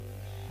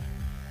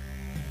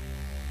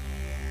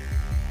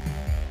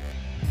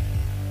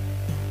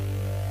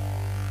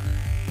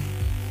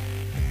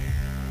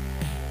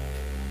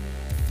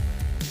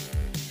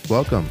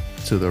Welcome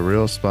to the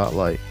Real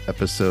Spotlight,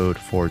 episode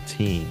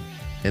 14.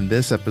 In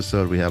this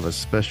episode, we have a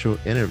special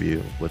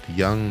interview with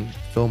young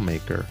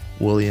filmmaker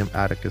William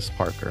Atticus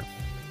Parker.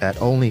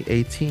 At only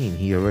 18,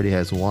 he already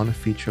has one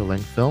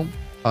feature-length film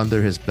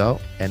under his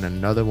belt and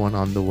another one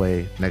on the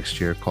way next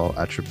year called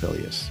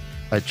Atticus.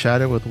 I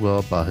chatted with Will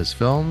about his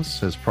films,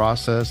 his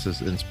process,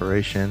 his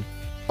inspiration.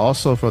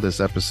 Also for this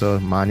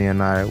episode, Mani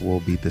and I will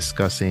be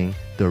discussing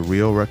the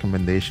real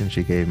recommendation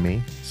she gave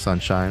me,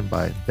 Sunshine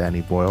by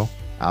Danny Boyle.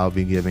 I'll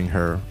be giving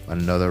her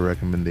another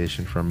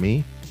recommendation from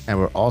me. And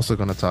we're also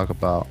going to talk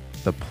about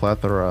the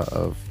plethora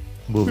of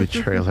movie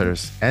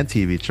trailers and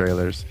TV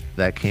trailers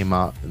that came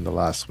out in the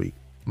last week.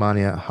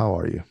 Mania, how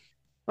are you?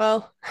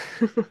 Well,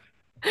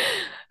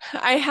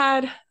 I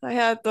had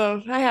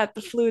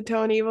the flu,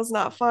 Tony. It was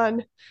not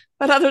fun.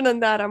 But other than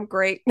that, I'm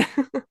great.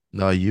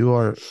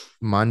 No,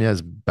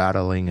 Mania's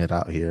battling it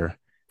out here.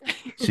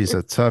 She's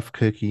a tough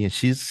cookie, and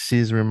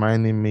she's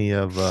reminding me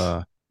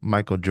of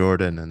Michael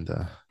Jordan in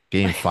the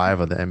Game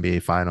 5 of the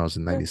NBA Finals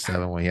in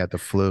 '97 when he had the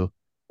flu,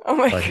 Oh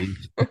my but he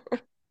God.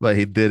 but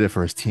he did it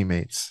for his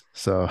teammates.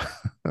 So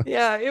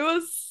Yeah, it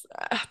was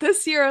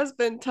this year has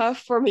been tough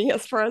for me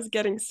as far as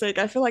getting sick.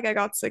 I feel like I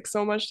got sick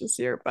so much this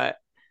year, but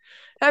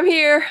I'm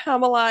here.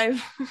 I'm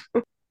alive.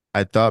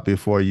 I thought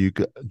before you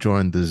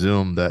joined the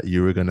Zoom that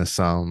you were gonna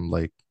sound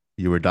like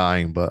you were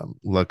dying, but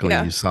luckily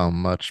you Yeah. sound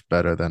much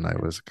better than I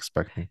was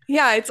expecting.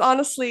 Yeah, it's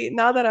honestly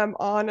now that I'm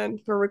on and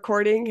we're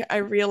recording, I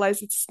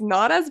realize it's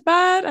not as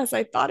bad as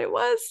I thought it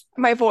was.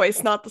 My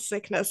voice, not the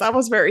sickness. I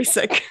was very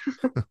sick.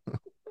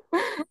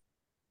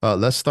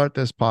 Let's start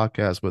this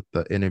podcast with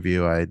the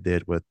interview I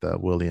did with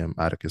William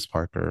Atticus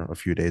Parker a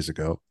few days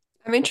ago.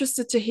 I'm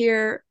interested to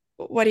hear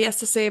what he has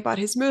to say about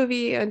his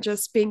movie and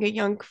just being a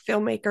young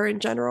filmmaker in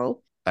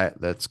general. All right,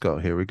 let's go.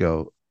 Here we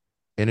go.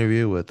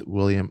 Interview with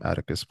William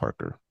Atticus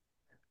Parker.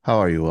 How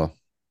are you, Will?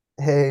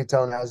 Hey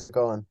Tony, how's it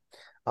going?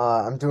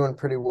 I'm doing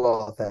pretty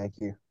well, thank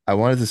you. I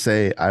wanted to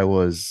say I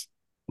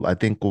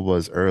think it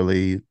was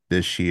early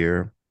this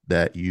year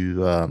that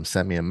you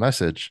sent me a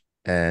message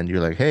and you're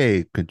like,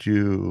 hey, could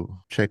you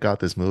check out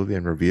this movie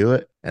and review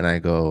it? And I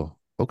go,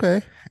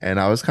 okay. And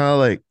I was kind of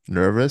like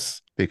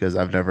nervous because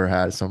I've never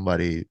had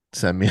somebody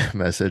send me a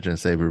message and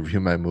say, review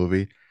my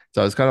movie.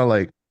 So I was kind of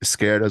like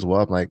scared as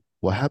well. I'm like,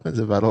 what happens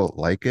if I don't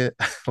like it?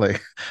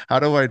 Like, how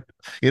do I,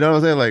 you know what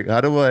I'm saying? Like,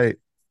 how do I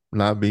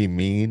not be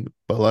mean?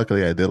 But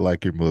luckily, I did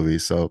like your movie.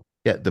 So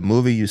yeah, the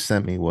movie you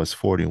sent me was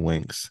 40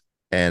 Wings.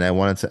 And I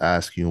wanted to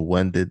ask you,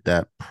 when did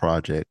that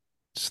project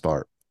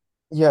start?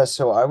 Yeah,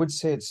 so I would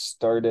say it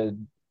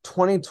started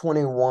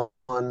 2021.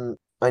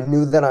 I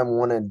knew that I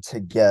wanted to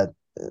get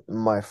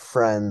my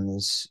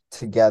friends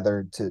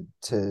together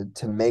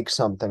to make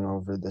something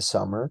over the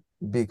summer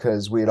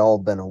because we had all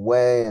been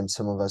away and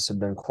some of us had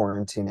been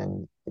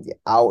quarantining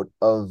out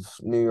of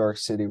New York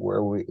City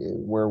where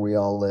we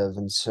all live.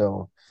 And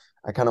so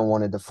I kind of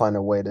wanted to find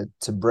a way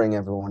to bring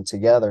everyone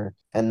together.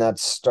 And that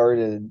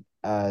started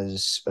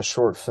as a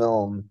short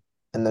film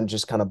and then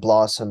just kind of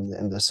blossomed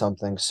into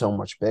something so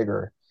much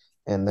bigger.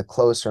 And the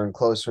closer and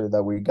closer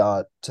that we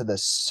got to the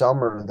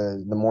summer,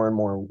 the more and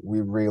more we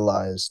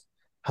realized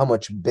how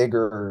much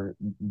bigger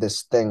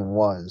this thing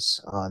was.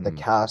 The Mm,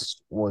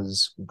 cast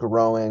was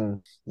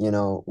growing.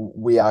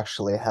 We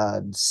actually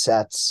had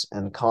sets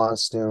and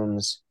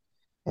costumes,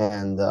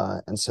 and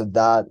so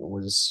that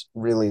was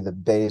really the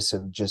base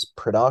of just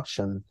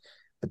production.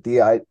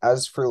 But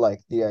as for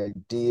like the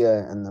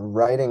idea and the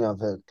writing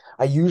of it,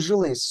 I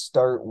usually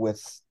start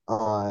with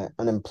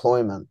an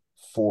employment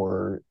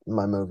for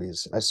my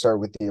movies. I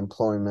start with the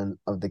employment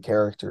of the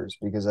characters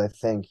because I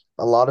think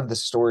a lot of the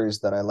stories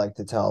that I like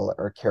to tell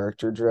are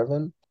character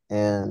driven.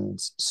 And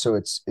so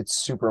it's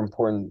super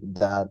important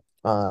that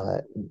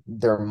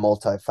they're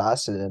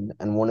multifaceted.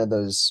 And one of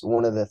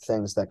the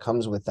things that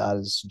comes with that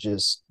is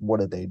just what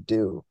do they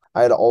do?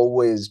 I'd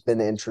always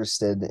been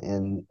interested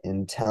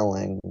in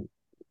telling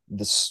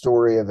the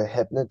story of a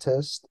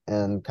hypnotist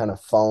and kind of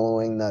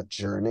following that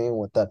journey,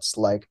 what that's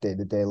like day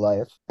to day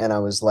life. And I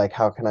was like,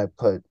 how can I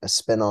put a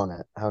spin on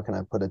it? How can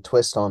I put a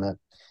twist on it?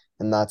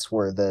 And that's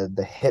where the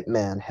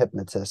hitman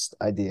hypnotist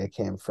idea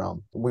came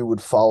from. We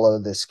would follow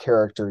this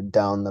character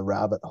down the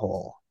rabbit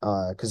hole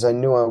because I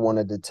knew I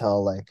wanted to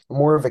tell like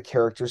more of a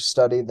character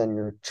study than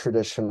your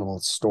traditional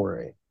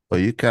story.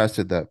 but you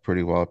casted that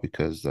pretty well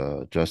because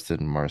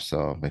Justin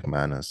Marcel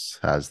McManus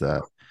has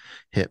that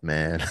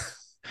hitman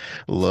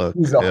look.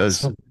 He's It was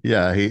awesome.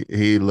 yeah,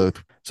 he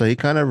looked so he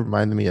kind of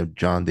reminded me of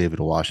John David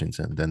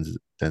Washington,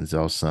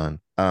 Denzel's son.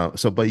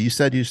 So but you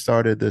said you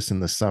started this in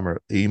the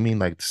summer. You mean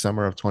like the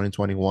summer of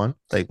 2021?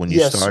 Like when you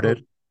Yeah, so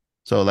started?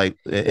 So like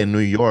in New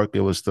York,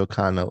 it was still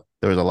kind of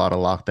there was a lot of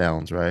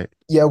lockdowns, right?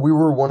 yeah, we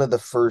were one of the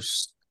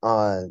first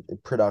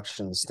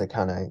productions to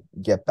kind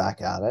of get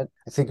back at it.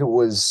 I think it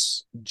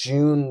was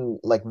June,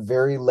 like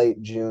very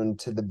late June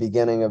to the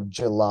beginning of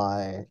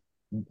July.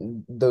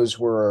 those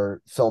were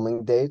our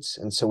filming dates.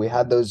 And so we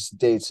had those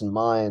dates in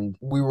mind.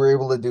 We were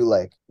able to do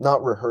like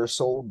not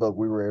rehearsal, but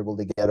we were able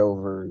to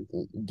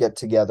get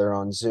together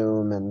on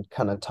Zoom and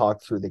kind of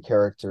talk through the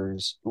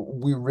characters.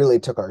 We really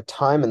took our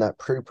time in that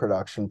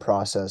pre-production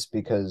process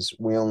because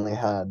we only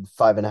had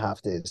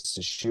 5.5 days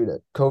to shoot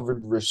it. COVID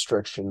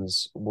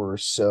restrictions were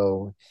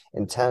so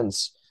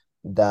intense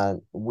that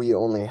we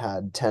only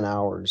had 10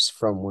 hours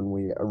from when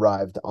we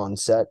arrived on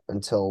set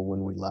until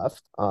when we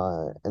left.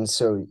 And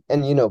so,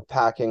 and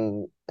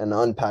packing and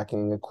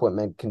unpacking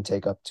equipment can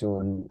take up to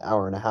an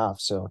hour and a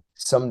half. So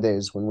some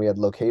days when we had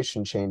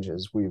location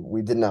changes,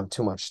 we didn't have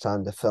too much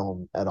time to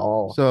film at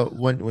all. So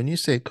when you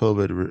say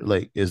COVID,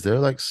 like, is there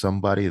like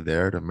somebody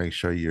there to make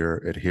sure you're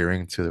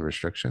adhering to the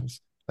restrictions?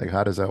 Like,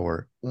 how does that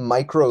work?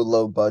 Micro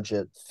low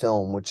budget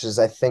film, which is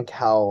I think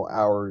how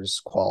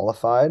ours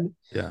qualified,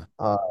 Yeah,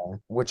 uh,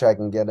 which I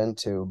can get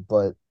into,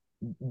 but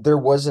there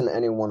wasn't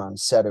anyone on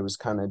set. It was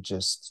kind of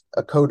just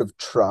a code of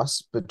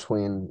trust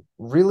between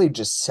really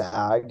just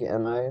SAG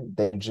and I.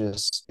 They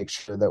just make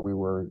sure that we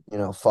were,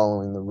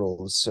 following the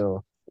rules.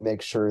 So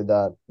make sure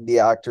that the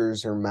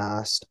actors are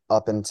masked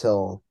up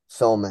until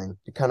filming.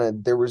 It kind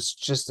of there was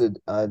just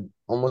a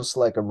almost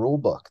like a rule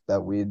book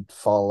that we'd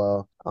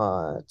follow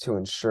to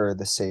ensure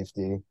the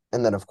safety.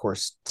 And then of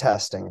course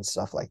testing and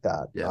stuff like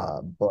that. yeah.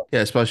 But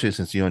Yeah, especially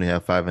since you only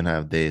have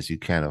 5.5 days, you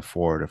can't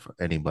afford for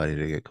anybody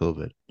to get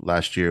COVID.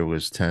 Last year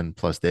was 10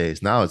 plus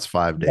days. Now it's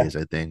five yeah, days,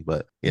 I think.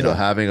 But yeah.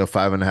 having a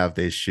 5.5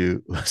 day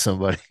shoot with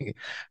somebody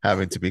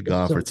having to be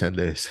gone for So 10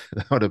 days,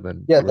 that would have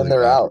been yeah, then really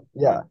they're bad. out.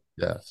 Yeah.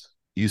 Yeah.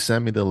 You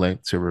sent me the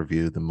link to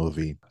review the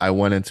movie. I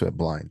went into it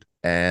blind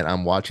and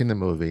I'm watching the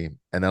movie,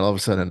 and then all of a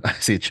sudden I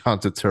see John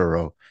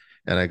Turturro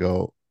and I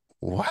go,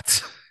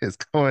 what is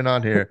going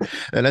on here?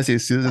 And I see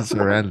Susan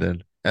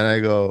Sarandon and I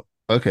go,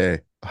 okay,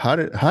 how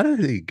did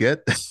he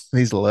get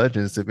these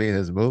legends to be in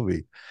his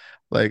movie?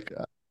 Like,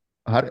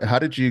 how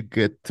did you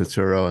get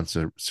Turturro and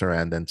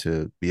Sarandon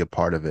to be a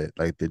part of it?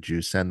 Like, did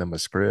you send them a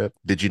script?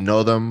 Did you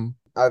know them?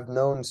 I've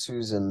known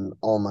Susan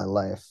all my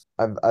life.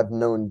 I've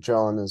known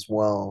John as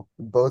well.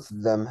 Both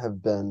of them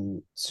have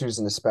been,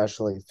 Susan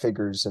especially,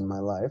 figures in my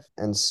life.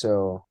 And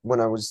so when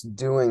I was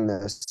doing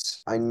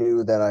this, I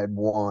knew that I'd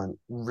want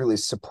really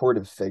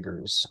supportive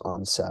figures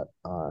on set,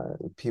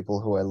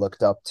 people who I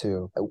looked up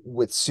to.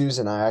 With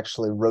Susan, I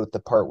actually wrote the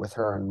part with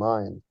her in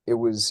mind. It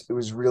was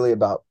really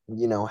about,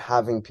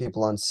 having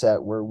people on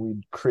set where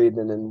we'd create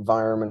an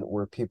environment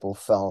where people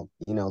felt,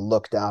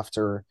 looked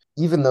after,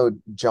 even though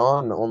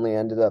John only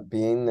ended up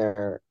being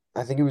there.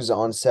 I think he was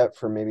on set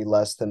for maybe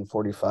less than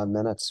 45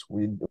 minutes.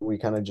 We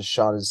kind of just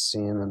shot his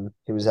scene and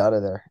he was out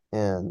of there.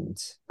 And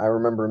I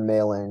remember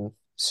mailing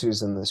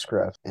Susan the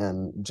script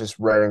and just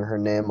writing her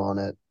name on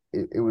it.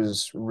 It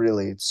was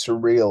really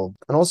surreal.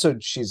 And also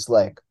she's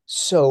like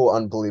so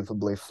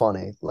unbelievably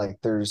funny. Like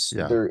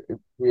Yeah.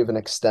 we have an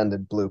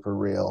extended blooper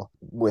reel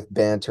with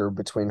banter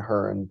between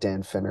her and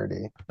Dan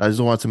Finnerty. I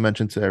just want to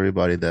mention to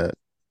everybody that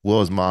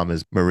Will's mom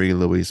is Marie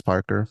Louise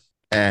Parker,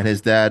 and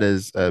his dad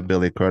is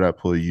Billy Crudup,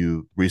 who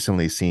you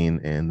recently seen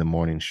in the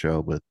morning show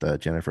with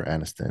Jennifer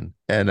Aniston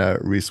and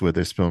Reese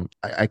Witherspoon.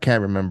 I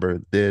can't remember.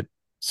 Did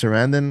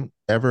Sarandon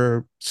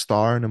ever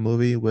star in a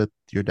movie with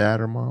your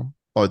dad or mom?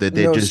 Or did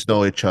they No, just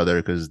know each other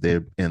because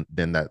they're in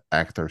that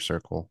actor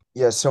circle?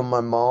 yeah, so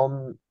my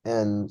mom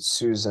and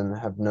Susan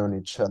have known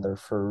each other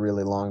for a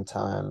really long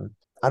time.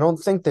 I don't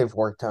think they've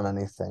worked on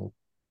anything.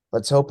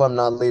 Let's hope I'm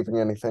not leaving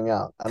anything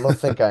out. I don't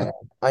think I am.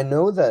 I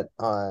know that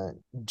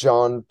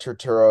John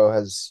Turturro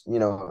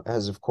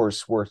has of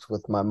course worked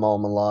with my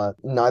mom a lot.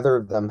 Neither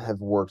of them have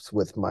worked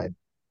with my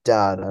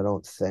dad, I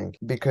don't think,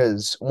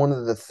 because one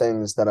of the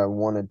things that I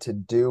wanted to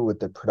do with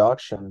the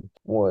production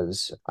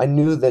was I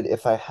knew that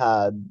if I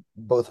had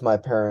both my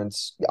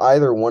parents,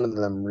 either one of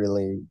them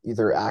really,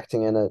 either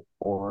acting in it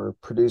or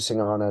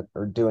producing on it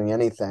or doing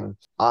anything,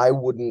 I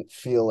wouldn't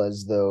feel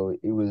as though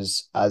it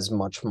was as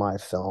much my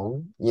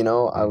film.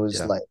 I was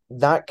Yeah. like,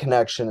 that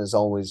connection is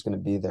always going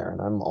to be there, and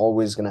I'm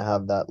always going to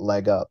have that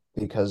leg up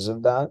because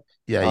of that.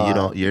 Yeah,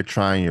 Uh, you're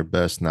trying your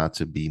best not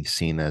to be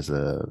seen as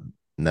a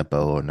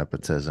nepo or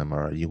nepotism,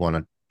 or you want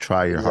to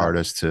try your yeah,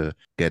 hardest to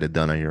get it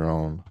done on your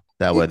own.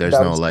 That way there's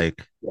that no was,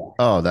 like, yeah,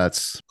 oh,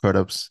 that's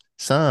Crudup's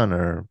son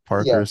or yeah.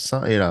 Parker's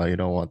son. You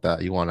don't want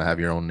that. You want to have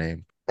your own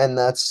name. And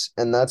that's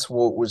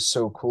what was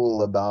so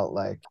cool about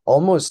like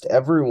almost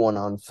everyone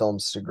on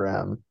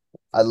Filmstagram.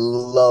 I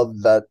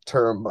love that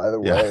term, by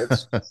the Yeah. way.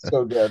 It's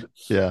so good.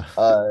 Yeah.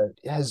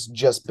 Has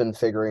just been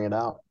figuring it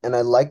out. And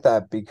I like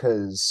that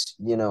because,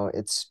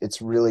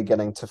 it's really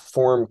getting to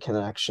form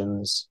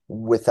connections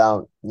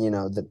without,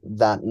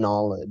 that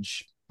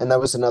knowledge. And that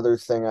was another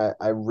thing.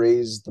 I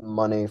raised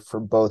money for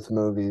both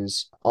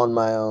movies on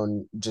my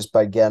own just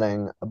by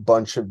getting a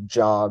bunch of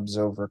jobs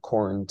over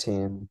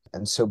quarantine.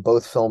 And so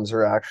both films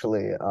are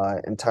actually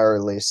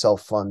entirely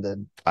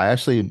self-funded. I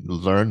actually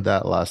learned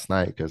that last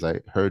night because I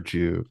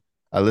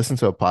listened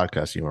to a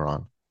podcast you were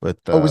on with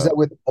Oh, was that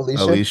with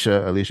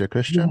Alicia? Alicia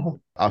Christian.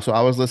 Yeah. So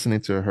I was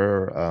listening to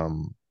her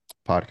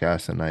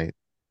podcast, and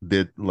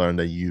did learn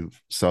that you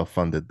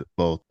self-funded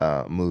both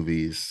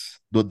movies,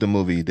 the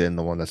movie you did and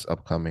the one that's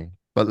upcoming.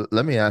 But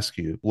let me ask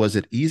you, was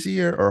it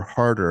easier or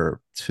harder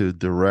to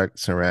direct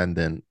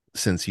Sarandon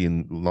since you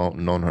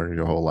known her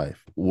your whole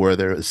life? Were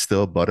there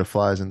still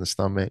butterflies in the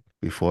stomach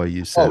before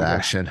you said Oh yeah.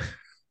 action?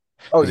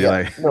 Oh Because you're yeah.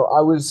 like No,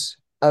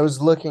 I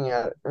was looking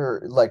at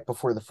her like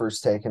before the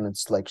first take, and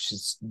it's like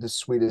she's the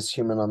sweetest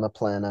human on the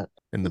planet.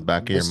 in the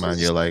back of your This mind,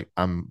 you're is like,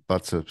 I'm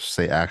about to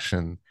say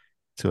action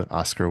to an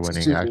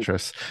Oscar-winning super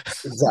actress.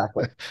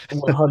 exactly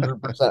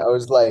 100%. I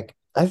was like,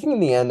 I think in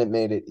the end it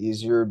made it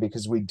easier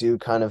because we do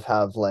kind of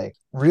have like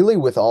really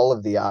with all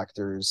of the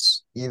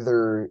actors,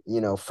 either,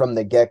 from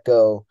the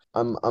get-go,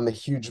 I'm a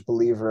huge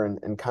believer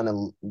in kind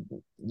of,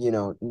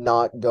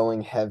 not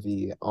going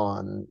heavy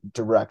on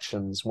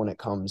directions when it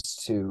comes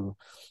to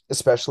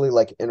especially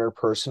like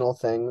interpersonal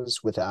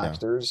things with Yeah.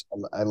 actors.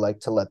 I like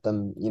to let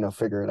them,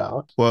 figure it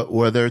out. Well,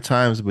 were there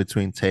times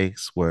between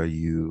takes where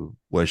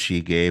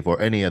she gave or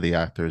any of the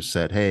actors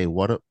said, "Hey,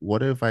 what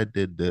if I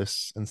did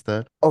this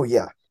instead?" Oh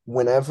yeah.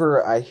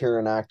 Whenever I hear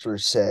an actor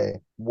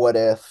say, "What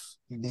if?"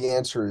 the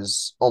answer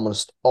is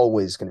almost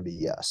always going to be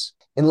yes.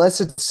 Unless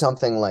it's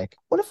something like,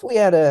 "What if we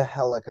had a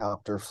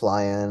helicopter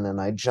fly in and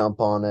I jump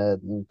on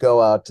it and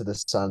go out to the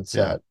Yeah,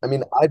 sunset?" I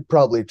mean, I'd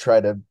probably try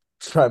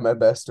my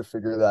best to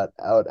figure that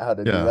out how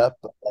to do yeah, that.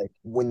 But like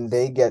when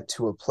they get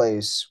to a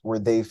place where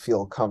they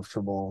feel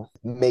comfortable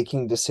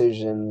making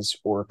decisions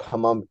or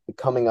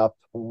coming up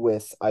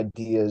with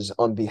ideas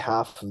on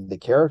behalf of the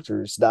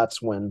characters,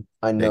 that's when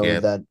I they know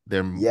get that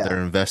yeah,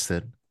 they're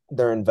invested.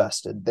 they're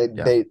invested. They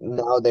Yeah, they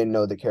now they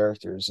know the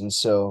characters, and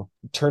so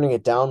turning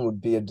it down would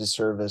be a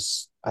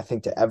disservice, I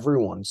think, to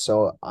everyone.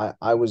 So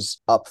I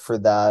was up for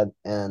that,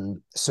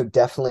 and so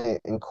definitely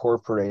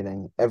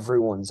incorporating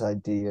everyone's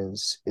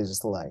ideas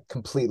is like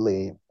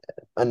completely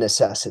a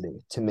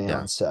necessity to me yeah,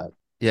 on set.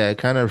 yeah. It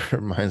kind of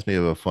reminds me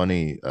of a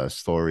funny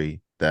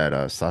story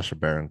that Sacha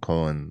Baron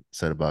Cohen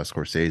said about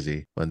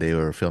Scorsese when they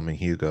were filming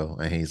Hugo,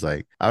 and he's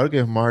like, "I would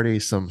give Marty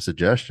some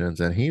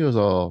suggestions," and he was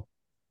all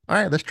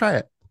right, let's try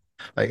it.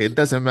 Like it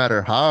doesn't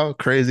matter how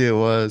crazy it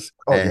was.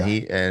 Oh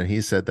yeah, And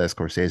he said that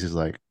Scorsese's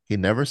like he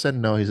never said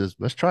no. He says,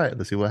 let's try it.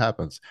 Let's see what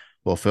happens.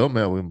 We'll film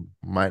it. We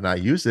might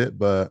not use it,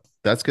 but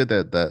that's good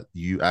that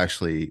you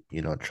actually,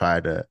 try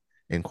to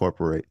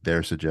incorporate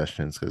their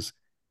suggestions. Cause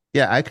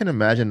yeah, I can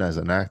imagine as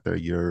an actor,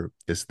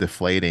 it's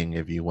deflating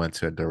if you went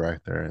to a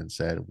director and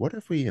said, what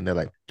if we, and they're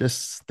like,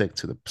 just stick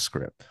to the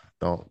script.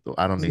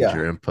 I don't need yeah.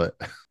 your input.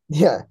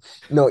 Yeah,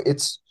 no,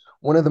 it's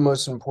one of the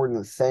most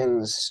important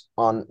things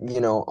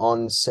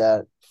on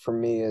set for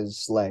me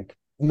is like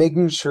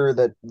making sure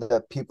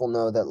that people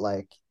know that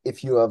like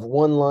if you have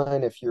one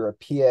line, if you're a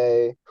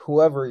PA,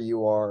 whoever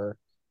you are,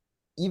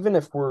 even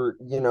if we're,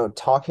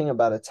 talking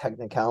about a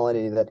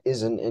technicality that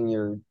isn't in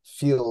your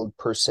field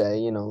per se,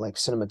 like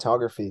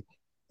cinematography,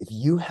 if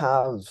you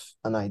have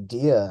an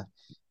idea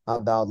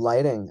about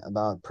lighting,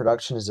 about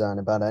production design,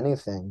 about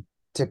anything,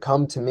 to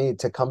come to me,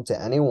 to come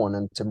to anyone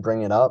and to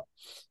bring it up,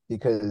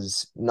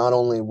 because not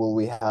only will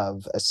we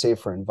have a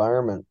safer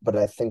environment, but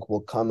I think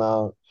we'll come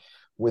out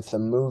with a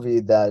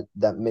movie that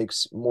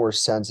makes more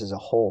sense as a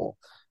whole,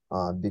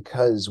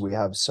 because we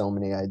have so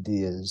many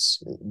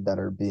ideas that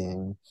are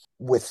being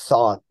with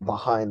thought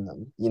behind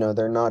them.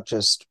 They're not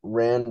just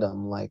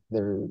random, like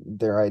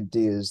they're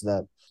ideas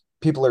that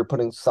people are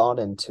putting thought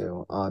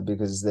into,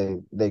 because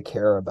they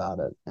care about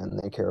it and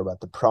they care about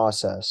the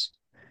process.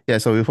 Yeah.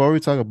 So before we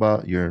talk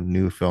about your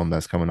new film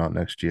that's coming out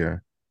next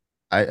year,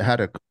 I had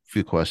a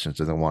few questions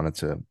that I wanted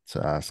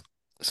to ask.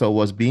 So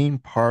was being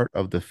part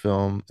of the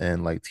film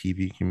and like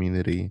TV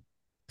community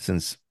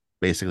since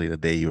basically the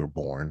day you were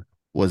born,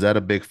 was that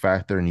a big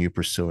factor in you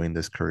pursuing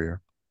this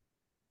career?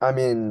 I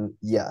mean,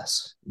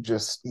 yes,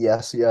 just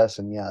yes, yes,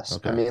 and yes.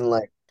 I Okay. mean,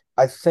 like,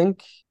 I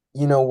think,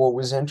 what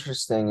was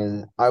interesting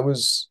is I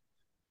was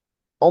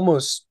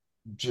almost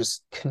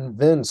just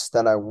convinced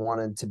that I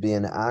wanted to be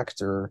an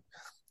actor,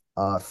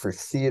 for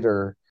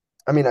theater.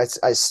 I mean,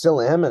 I still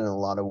am in a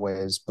lot of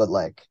ways, but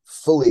like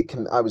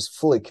I was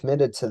fully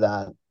committed to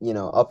that,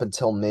 up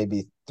until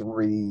maybe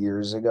 3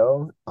 years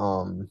ago.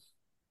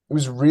 It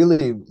was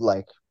really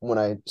like when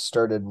I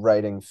started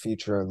writing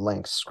feature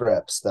length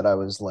scripts that I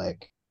was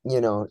like,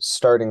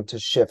 starting to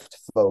shift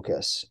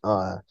focus.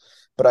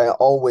 But I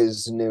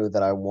always knew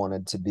that I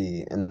wanted to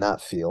be in that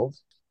field.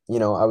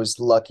 I was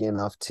lucky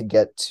enough to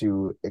get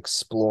to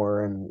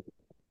explore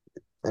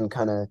and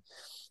kind of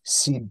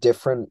see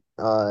different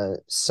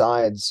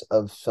sides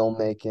of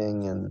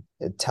filmmaking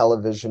and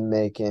television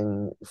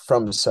making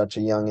from such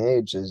a young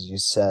age, as you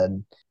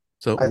said.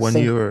 So I think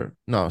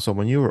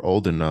when you were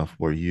old enough,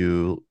 were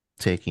you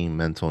taking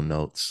mental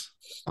notes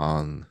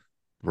on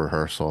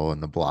rehearsal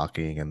and the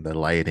blocking and the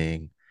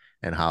lighting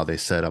and how they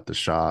set up the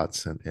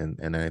shots and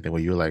anything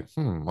where you were like,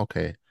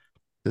 okay,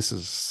 this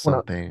is when I,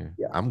 something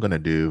yeah, I'm gonna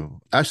do.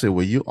 Actually,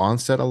 were you on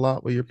set a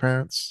lot with your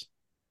parents?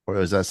 Or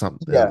is that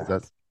something yeah,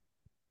 that's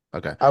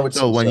okay. I would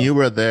So say when you so.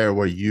 were there,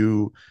 were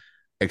you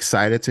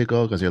excited to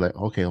go? Because you're like,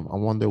 okay, I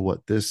wonder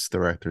what this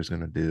director is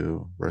gonna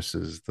do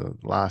versus the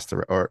last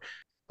director.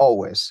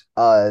 always.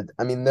 I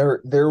mean,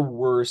 there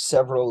were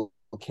several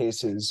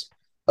cases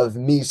of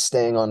me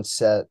staying on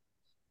set,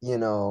 you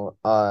know,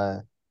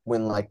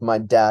 when like my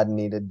dad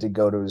needed to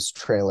go to his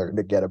trailer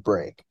to get a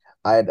break.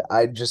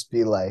 I'd just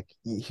be like,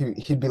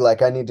 he'd be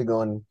like, I need to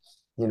go and,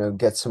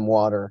 get some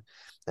water.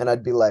 And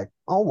I'd be like,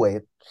 I'll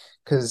wait,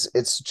 because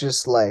it's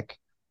just like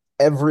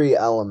every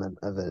element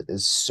of it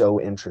is so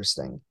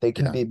interesting. Yeah.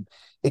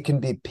 It can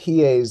be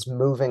PAs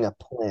moving a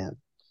plant,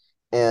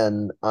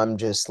 and I'm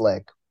just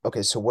like,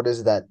 okay, so what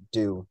does that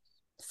do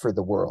for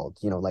the world?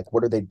 Like,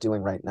 what are they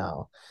doing right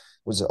now?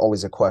 Was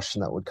always a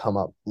question that would come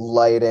up.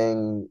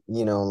 Lighting,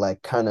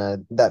 like kind of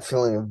that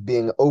feeling of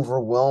being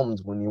overwhelmed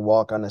when you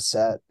walk on a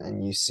set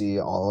and you see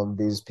all of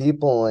these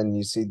people and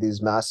you see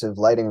these massive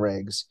lighting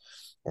rigs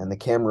and the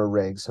camera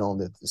rigs and all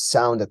the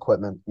sound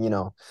equipment,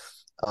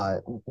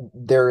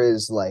 there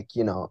is like,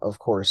 of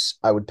course,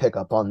 I would pick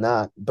up on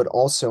that, but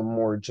also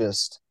more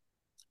just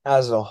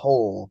as a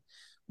whole,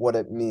 what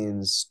it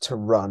means to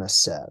run a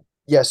set.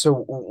 Yeah,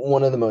 so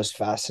one of the most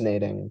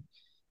fascinating,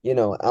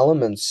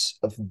 elements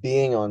of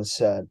being on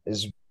set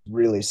is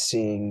really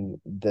seeing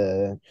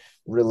the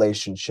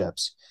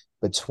relationships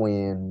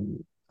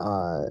between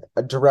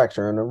a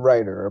director and a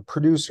writer, a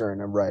producer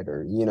and a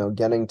writer,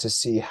 getting to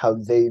see how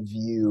they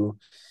view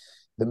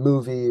the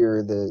movie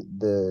or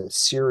the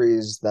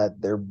series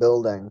that they're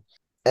building.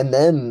 And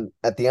then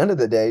at the end of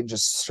the day,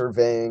 just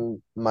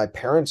surveying my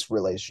parents'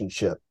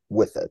 relationship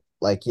with it.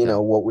 Like, Yeah.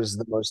 what was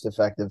the most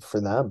effective for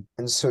them.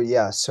 And so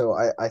yeah, so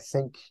I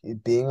think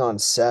being on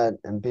set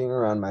and being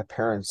around my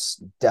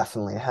parents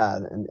definitely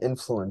had an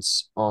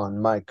influence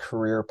on my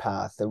career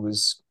path. It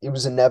was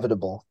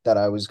inevitable that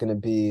I was going to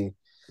be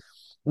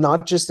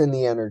not just in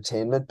the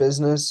entertainment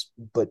business,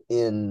 but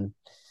in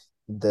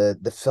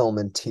the film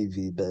and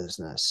TV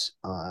business.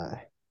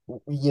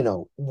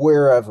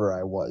 Wherever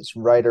I was,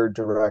 writer,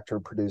 director,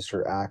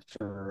 producer,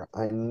 actor,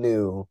 I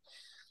knew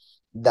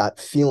that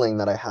feeling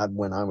that I had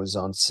when I was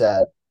on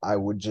set, I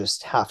would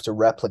just have to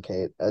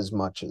replicate as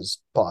much as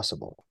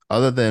possible.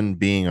 Other than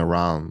being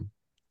around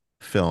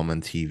film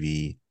and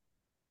TV,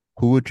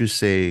 who would you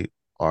say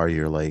are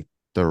your like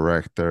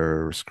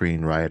director,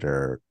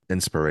 screenwriter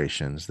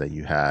inspirations that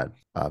you had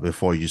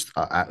before you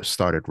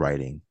started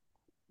writing?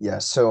 Yeah,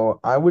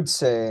 so I would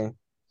say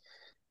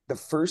the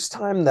first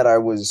time that I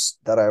was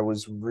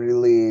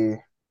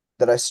really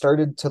that I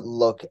started to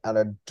look at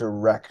a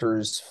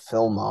director's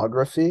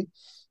filmography,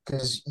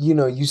 because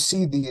you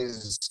see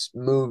these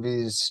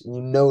movies,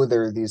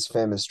 there are these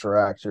famous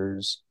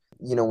directors.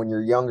 When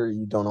you're younger,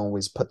 you don't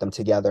always put them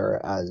together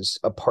as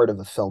a part of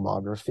a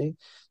filmography.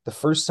 The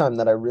first time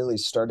that I really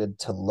started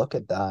to look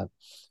at that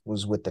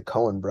was with the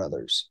Coen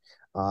brothers.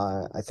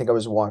 I think I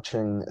was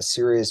watching A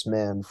Serious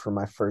Man for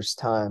my first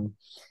time,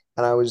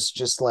 and I was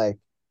just like,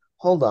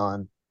 hold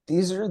on,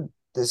 these are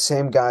the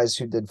same guys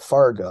who did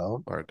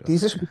Fargo. Fargo,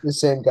 These are yeah. the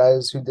same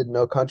guys who did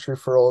No Country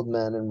for Old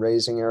Men and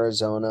Raising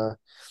Arizona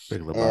Big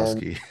and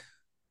Lebowski.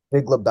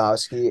 Big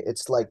Lebowski.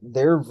 It's like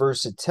their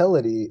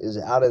versatility is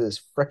out of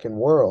this freaking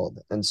world.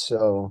 And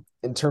so,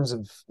 in terms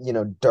of,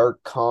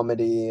 dark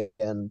comedy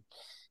and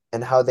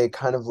how they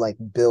kind of like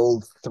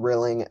build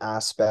thrilling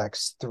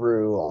aspects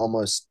through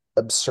almost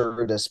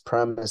absurdist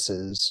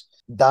premises,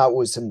 that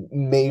was a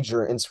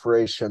major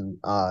inspiration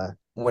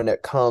when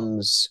it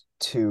comes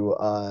to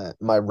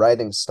my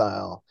writing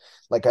style.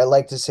 Like I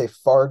like to say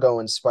Fargo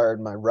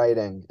inspired my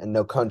writing and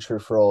No Country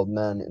for Old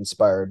Men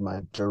inspired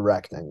my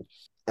directing.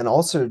 And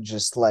also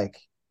just like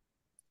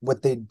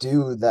what they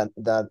do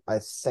that I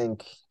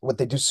think what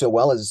they do so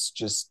well is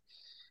just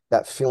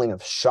that feeling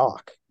of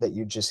shock that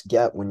you just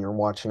get when you're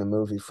watching a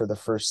movie for the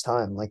first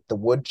time, like the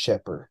wood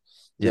chipper.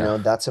 Yeah.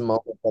 That's a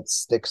moment that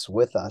sticks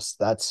with us.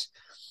 That's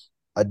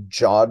a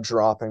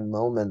jaw-dropping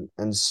moment.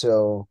 And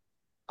so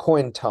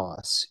coin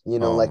toss, Oh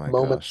like my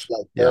moments gosh.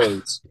 like Yeah.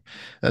 those,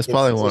 That's it's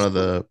probably one just of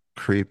the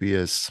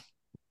creepiest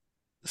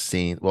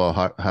scene. Well,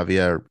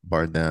 Javier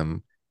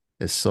Bardem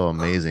is so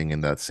amazing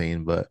in that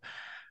scene, but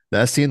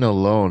that scene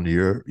alone,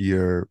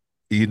 you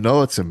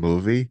know it's a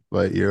movie,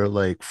 but you're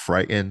like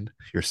frightened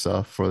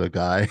yourself for the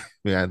guy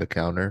behind the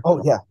counter.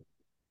 oh yeah.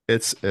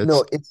 It's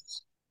No,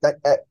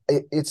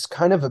 it's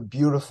kind of a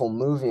beautiful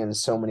movie in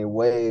so many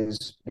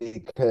ways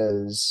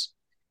because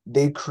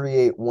they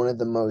create one of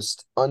the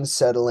most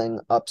unsettling,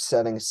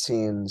 upsetting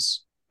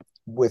scenes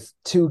with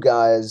two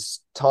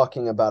guys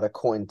talking about a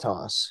coin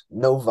toss,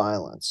 no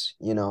violence,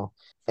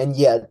 and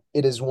yet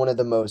it is one of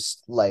the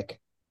most like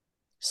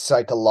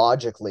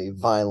psychologically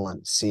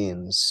violent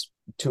scenes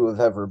to have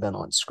ever been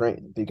on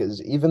screen,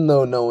 because even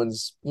though no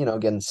one's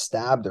getting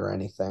stabbed or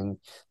anything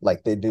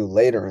like they do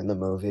later in the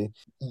movie,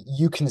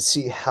 you can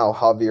see how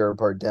Javier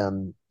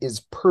Bardem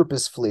is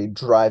purposefully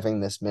driving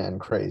this man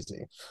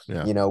crazy,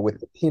 yeah. with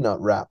the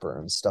peanut wrapper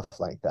and stuff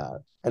like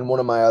that. And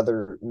one of my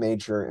other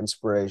major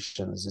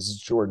inspirations is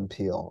Jordan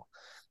Peele.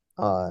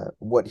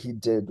 What he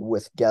did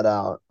with Get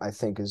Out, I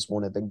think, is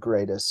one of the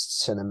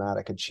greatest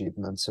cinematic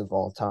achievements of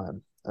all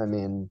time. I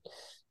mean,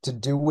 to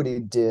do what he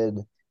did,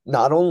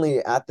 not only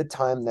at the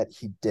time that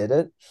he did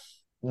it,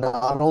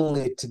 not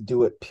only to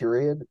do it,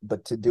 period,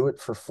 but to do it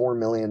for $4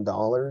 million,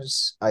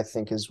 I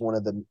think is one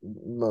of the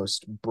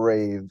most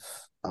brave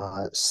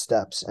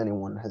steps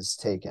anyone has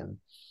taken.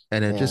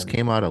 And it just And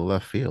came out of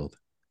left field.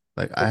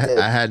 Like it I did.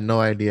 had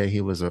no idea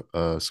he was a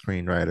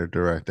screenwriter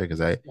director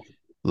because I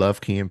love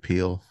Key and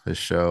Peele, his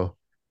show,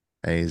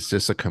 and he's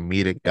just a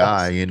comedic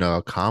guy, Yes.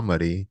 a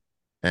comedy,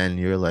 and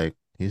you're like,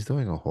 he's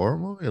doing a horror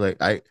movie.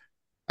 Like I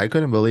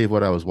couldn't believe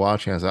what I was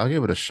watching. I was like, I'll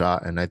give it a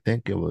shot, and I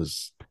think it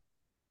was,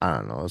 I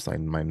don't know, it's like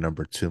my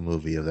number two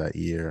movie of that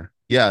year.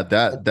 Yeah,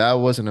 that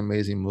was an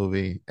amazing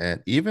movie,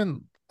 and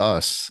even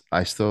Us,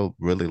 I still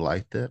really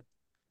liked it.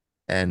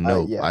 And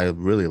Nope, Yeah, I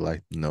really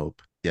liked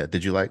Nope. Yeah,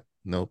 did you like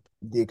Nope?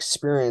 the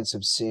experience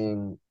of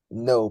seeing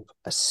Nope,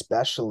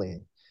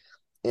 especially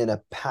in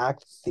a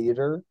packed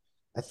theater.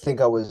 I think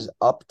I was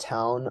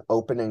uptown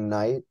opening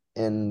night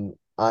in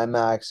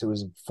IMAX. It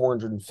was a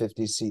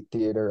 450 seat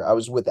theater. I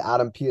was with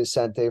Adam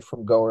Piacente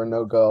from Go or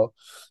No Go.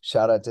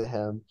 Shout out to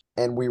him.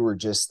 And we were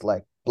just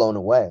like blown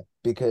away Yeah,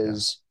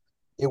 because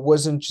it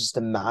wasn't just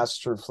a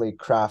masterfully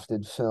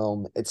crafted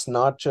film. It's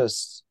not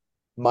just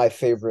my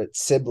favorite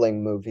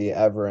sibling movie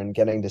ever, and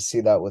getting to see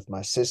that with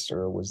my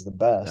sister was the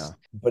yeah, best.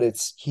 But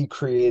it's he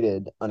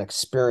created an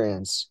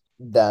experience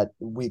that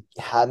we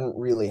hadn't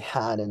really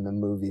had in the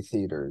movie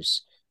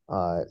theaters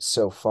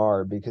so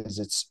far, because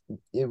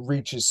it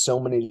reaches so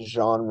many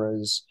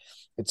genres.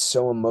 It's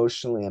so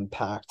emotionally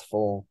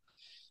impactful,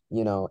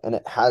 and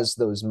it has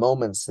those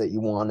moments that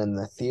you want in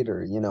the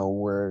theater,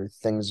 where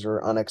things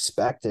are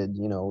unexpected.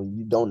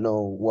 You don't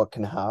know what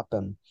can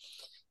happen.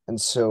 And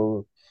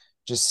so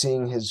just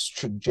seeing his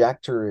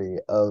trajectory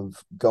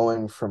of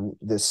going from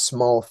this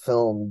small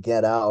film,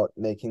 Get Out,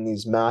 making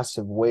these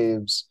massive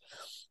waves,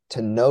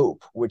 to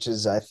Nope, which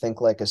is, I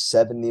think, like a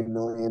 $70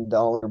 million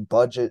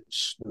budget,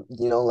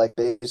 like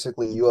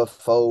basically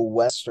UFO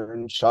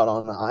Western shot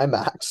on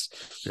IMAX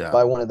yeah,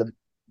 by one of the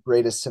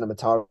greatest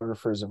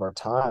cinematographers of our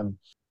time.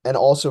 And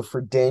also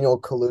for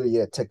Daniel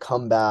Kaluuya to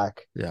come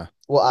back, yeah.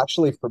 well,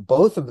 actually, for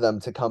both of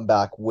them to come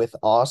back with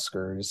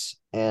Oscars.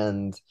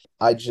 And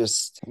I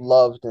just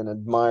loved and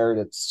admired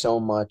it so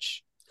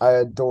much. I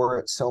adore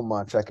it so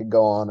much. I could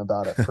go on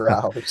about it for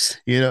hours.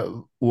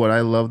 What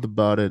I loved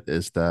about it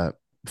is that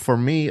for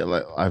me,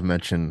 like I've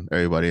mentioned,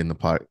 everybody in the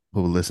pod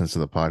who listens to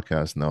the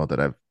podcast know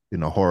that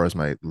horror is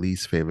my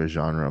least favorite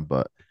genre,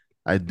 but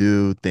I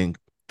do think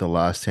the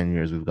last 10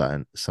 years we've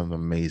gotten some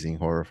amazing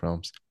horror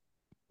films.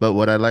 But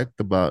what I liked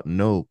about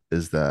Nope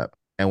is that,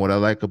 and what I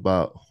like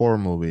about horror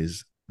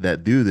movies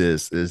that do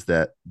this is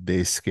that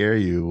they scare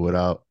you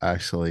without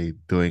actually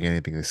doing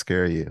anything to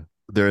scare you.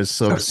 There's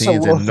some So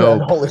scenes well in said.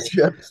 Nope, Holy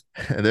shit.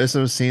 and there's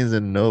some scenes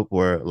in Nope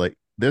where like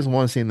there's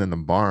one scene in the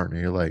barn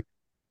and you're like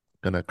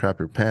gonna crap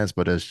your pants,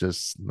 but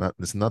it's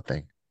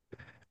nothing.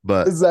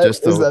 But Is that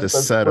just is the that the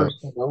setup.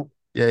 first note?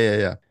 Yeah,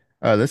 yeah,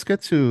 yeah. Let's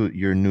get to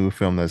your new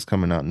film that's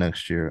coming out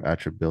next year,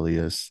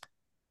 Atrabilius.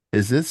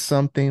 Is this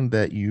something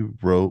that you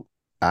wrote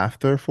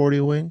after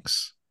 40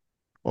 Winks?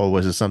 Or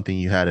was it something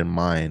you had in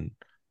mind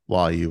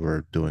while you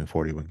were doing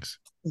 40 Wings?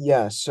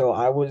 Yeah, so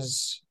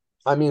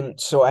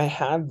I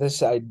had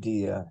this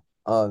idea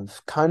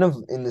of, kind of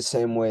in the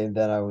same way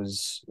that I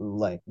was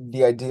like,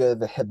 the idea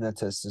of the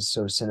hypnotist is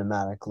so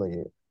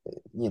cinematically,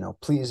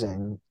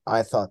 pleasing.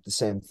 I thought the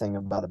same thing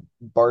about a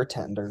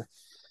bartender,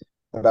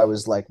 but I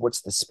was like,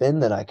 what's the spin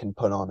that I can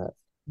put on it?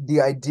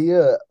 The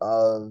idea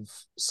of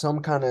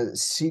some kind of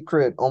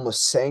secret,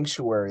 almost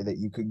sanctuary that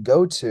you could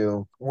go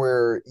to,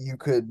 where you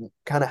could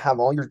kind of have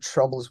all your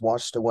troubles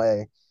washed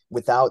away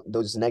without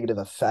those negative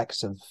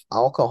effects of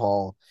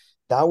alcohol.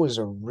 That was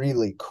a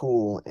really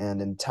cool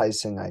and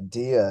enticing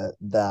idea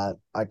that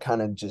I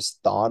kind of just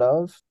thought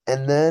of.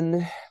 And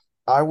then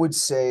I would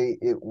say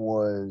it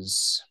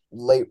was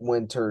late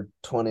winter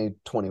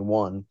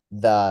 2021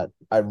 that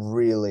I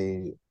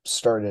really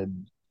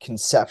started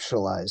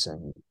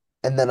conceptualizing.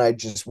 And then I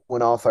just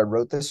went off. I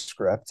wrote this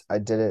script. I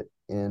did it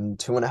in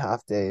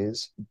 2.5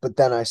 days. But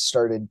then I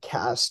started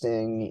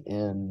casting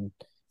in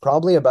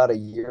probably about a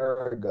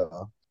year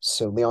ago.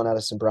 So Leon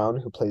Addison Brown,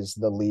 who plays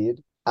the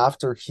lead,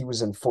 after he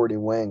was in 40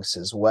 Winks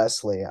as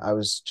Wesley, I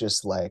was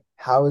just like,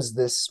 how has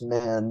this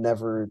man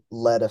never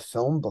led a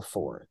film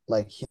before?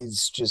 Like,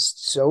 he's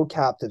just so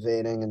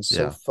captivating and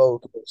so Yeah.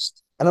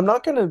 focused. And I'm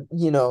not going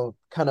to,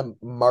 kind of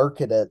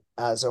market it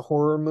as a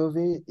horror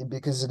movie,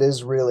 because it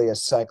is really a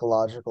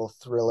psychological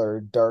thriller,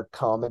 dark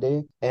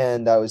comedy.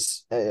 And I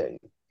was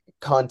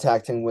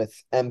contacting with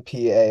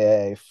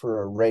MPAA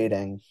for a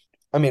rating.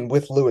 I mean,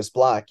 with Lewis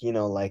Black,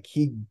 like,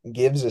 he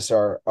gives us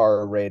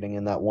our rating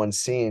in that one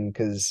scene,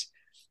 because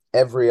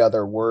every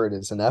other word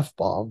is an F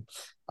bomb.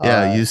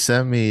 Yeah, Uh, you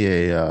sent me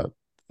it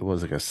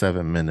was like a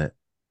 7 minute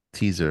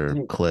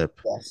teaser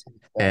clip, yes,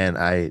 yeah, and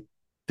I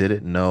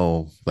didn't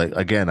know, like,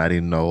 again, I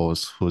didn't know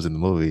who was in the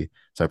movie.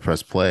 So I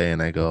pressed play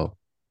and I go,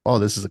 oh,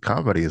 this is a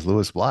comedy. It's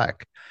Lewis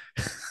Black.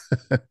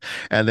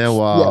 And then yeah,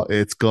 while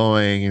it's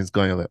going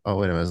like, oh,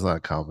 wait a minute, it's not a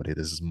comedy.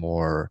 This is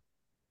more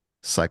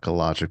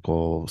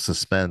psychological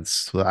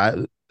suspense.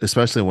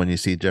 Especially when you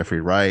see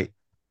Jeffrey Wright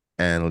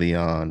and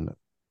Leon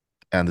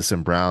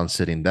Anderson Brown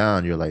sitting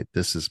down, you're like,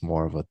 this is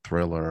more of a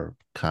thriller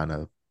kind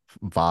of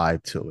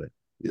vibe to it.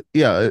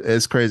 Yeah,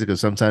 it's crazy because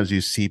sometimes you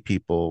see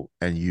people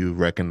and you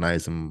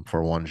recognize them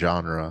for one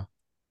genre,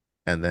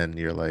 and then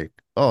you're like,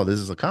 oh, this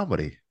is a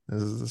comedy.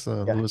 This is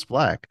Yeah. Lewis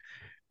Black.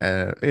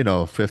 And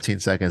 15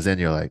 seconds in,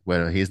 you're like,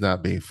 well, he's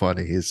not being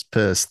funny. He's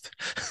pissed.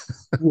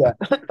 Yeah.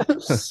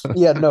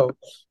 Yeah, no.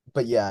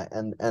 But yeah,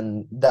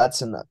 and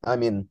that's an I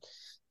mean,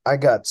 I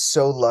got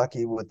so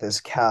lucky with this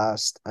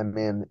cast. I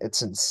mean,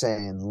 it's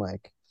insane.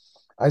 Like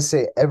I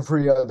say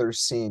every other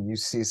scene you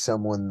see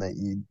someone that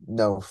you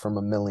know from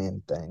a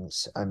million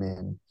things. I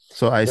mean,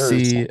 So I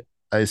there's see,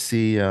 I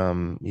see.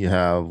 You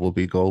have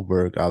Whoopi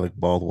Goldberg, Alec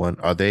Baldwin.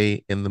 Are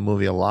they in the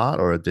movie a lot,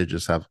 or they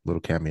just have little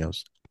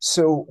cameos?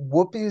 so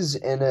Whoopi's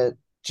in it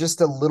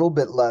just a little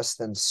bit less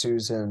than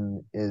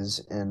Susan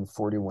is in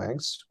 40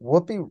 Winks.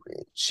 Whoopi,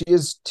 she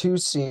has two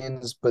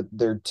scenes, but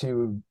they're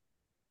two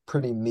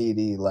pretty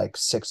meaty, like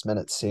 6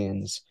 minute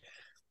scenes.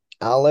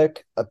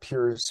 Alec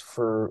appears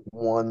for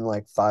one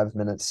like 5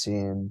 minute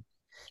scene.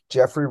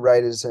 Jeffrey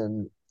Wright is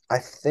in, I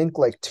think,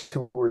 like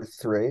two or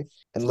three,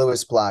 and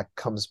Lewis Black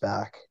comes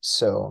back.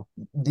 So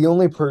the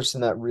only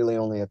person that really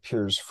only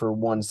appears for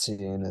one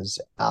scene is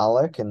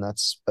Alec, and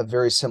that's a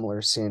very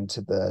similar scene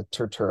to the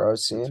Turturro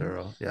scene.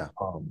 Turturro, yeah,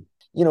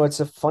 It's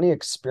a funny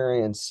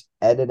experience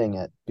editing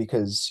it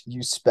because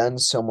you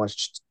spend so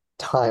much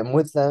time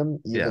with them,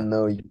 yeah, even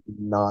though you're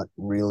not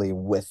really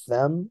with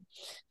them.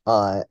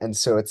 And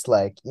so it's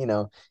like,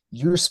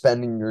 you're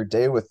spending your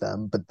day with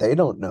them, but they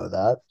don't know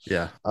that.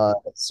 yeah.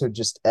 So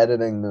just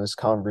editing those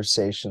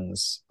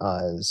conversations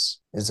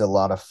is a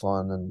lot of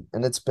fun.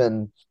 And it's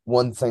been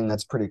one thing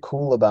that's pretty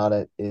cool about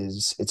it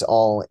is it's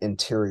all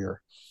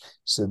interior.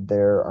 So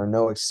there are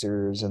no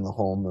exteriors in the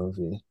whole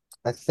movie.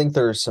 I think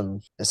there are some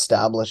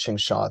establishing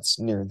shots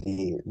near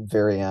the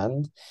very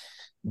end,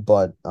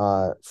 but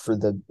for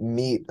the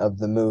meat of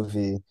the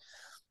movie,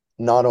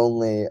 not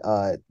only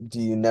do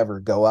you never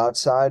go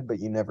outside, but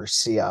you never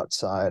see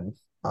outside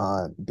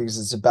because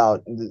it's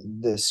about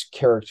this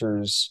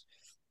character's,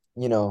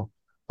 you know,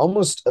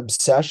 almost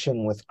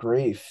obsession with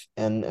grief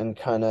and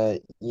kind of,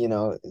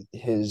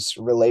 his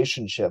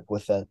relationship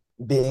with it,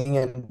 being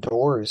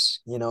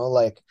indoors,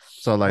 like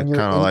So when like you're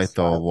kind of like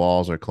the inside.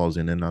 walls are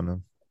closing in on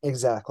them.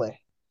 Exactly.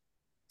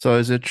 So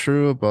is it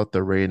true about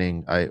the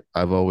rating?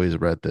 I've always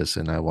read this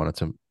and I wanted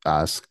to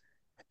ask,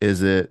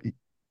 is it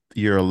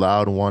you're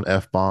allowed one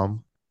F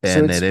bomb, So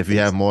and then it's if you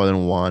have it's more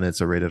than one,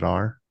 it's a rated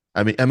R?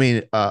 I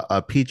mean,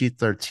 a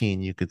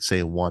PG-13, you could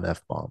say one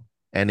F bomb.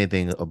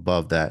 Anything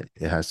above that,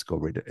 it has to go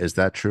rated. Is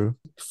that true?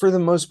 for the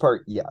most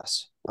part,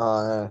 yes.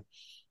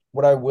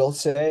 What I will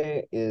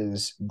say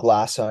is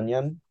Glass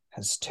Onion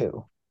has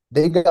two.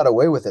 They got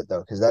away with it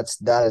though, because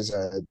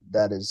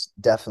that is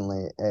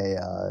definitely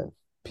a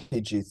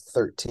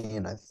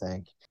PG-13, I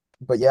think.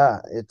 But yeah,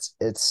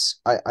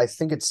 I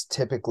think it's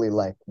typically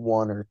like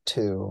one or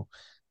two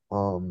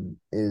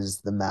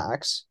is the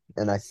max,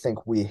 and I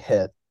think we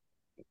hit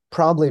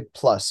probably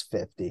plus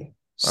 50. Okay.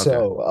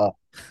 So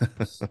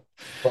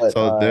but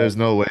So there's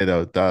no way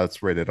though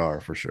that's rated R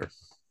for sure.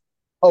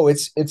 oh,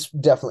 it's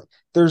definitely,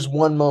 there's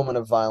one moment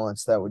of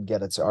violence that would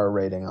get its R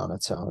rating on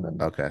its own,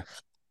 Okay.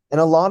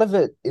 and a lot of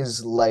it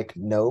is like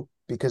Nope,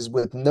 because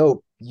with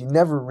Nope, you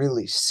never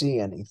really see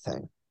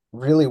anything.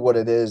 Really, what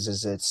it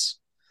is it's,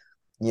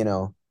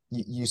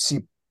 you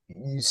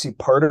see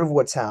part of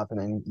what's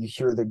happening, you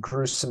hear the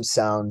gruesome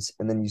sounds,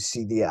 and then you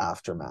see the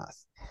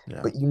aftermath.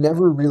 Yeah. But you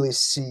never really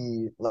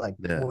see, like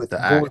with The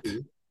act.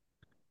 Gordy,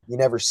 you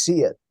never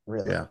see it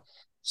really. Yeah.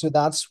 So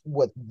that's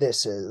what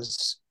this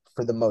is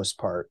for the most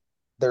part.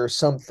 There are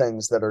some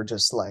things that are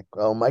just like,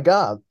 oh my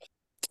God.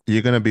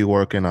 You're gonna be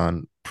working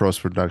on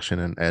post production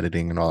and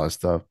editing and all that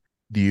stuff.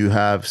 Do you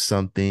have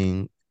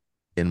something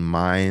in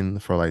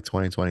mind for like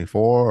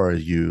 2024, or are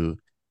you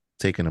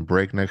taking a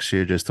break next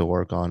year just to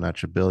work on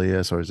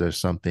Atrabilius, or is there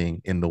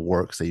something in the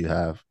works that you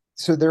have?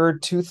 So there are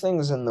two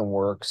things in the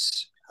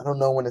works. I don't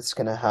know when it's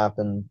going to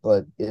happen,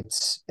 but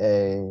it's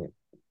a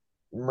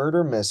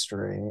murder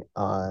mystery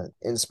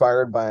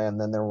inspired by And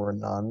Then There Were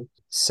None,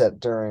 set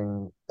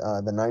during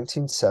the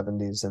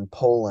 1970s in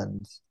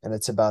Poland, and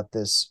it's about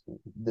this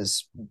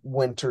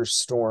winter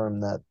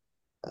storm that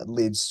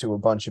leads to a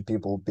bunch of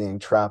people being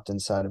trapped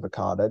inside of a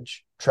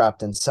cottage.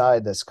 Trapped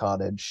inside this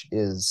cottage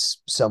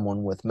is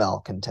someone with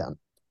malcontent.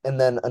 And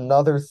then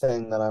another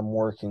thing that I'm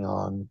working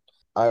on,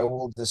 I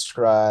will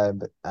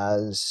describe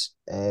as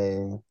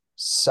a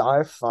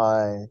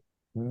sci-fi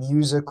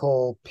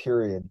musical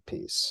period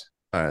piece.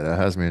 All right, that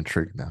has me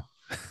intrigued now.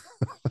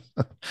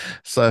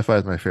 Sci-fi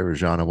is my favorite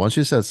genre. Once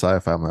you said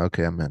sci-fi, I'm like,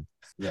 okay, I'm in.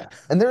 Yeah.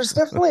 And there's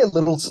definitely a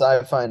little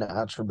sci-fi in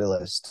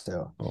Atrabilis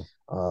too. Cool.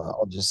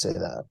 I'll just say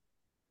that.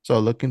 So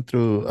looking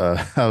through,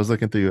 I was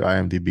looking through your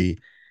IMDb,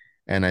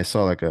 and I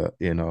saw like a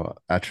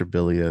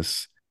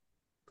Atrabilius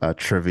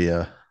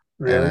trivia,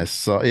 and I Really?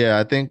 saw, yeah,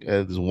 I think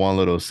there's one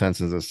little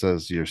sentence that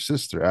says your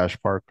sister Ash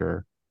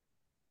Parker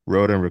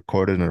wrote and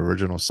recorded an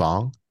original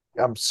song.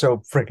 I'm so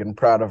freaking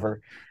proud of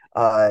her.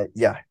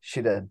 Yeah,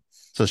 she did.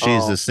 So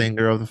she's Um, the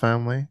singer of the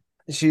family.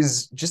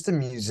 She's just a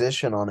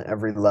musician on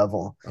every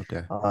level.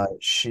 Okay. Uh,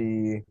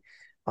 she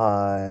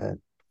uh,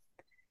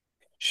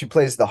 she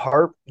plays the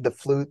harp, the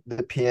flute,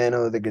 the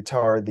piano, the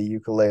guitar, the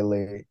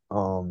ukulele,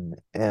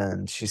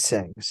 and she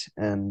sings.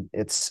 And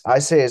I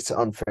say it's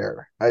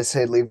unfair. I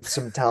say leave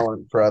some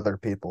talent for other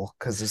people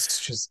because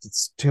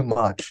it's too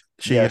much.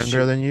 She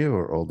younger than you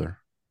or older?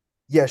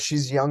 Yeah,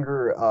 she's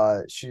younger.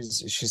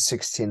 She's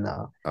 16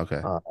 now,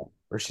 Okay. uh,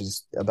 or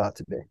she's about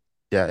to be.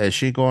 Yeah. Is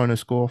she going to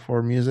school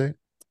for music?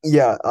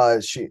 Yeah,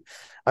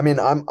 I mean,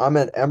 I'm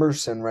at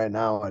Emerson right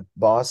now at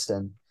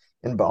Boston,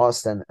 in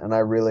Boston,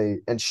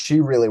 and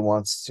she really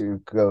wants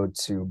to go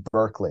to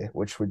Berkeley,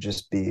 which would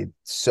just be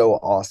so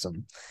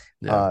awesome,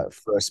 Yeah.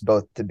 for us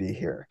both to be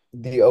here.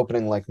 The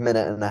opening like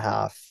minute and a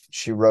half,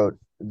 she wrote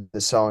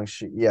the song.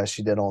 She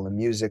did all the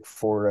music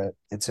for it.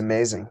 It's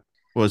amazing.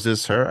 Was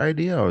this her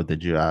idea or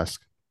did you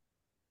ask?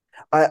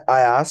 I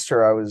asked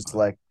her, I was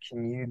like,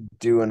 can you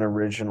do an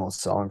original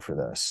song for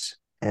this?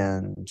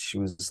 And she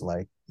was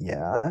like,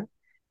 yeah.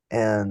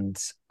 and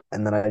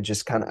and then I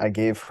just kind of I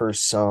gave her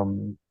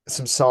some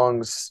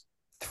songs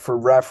for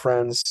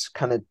reference.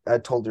 Kind of I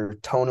told her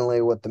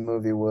tonally what the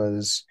movie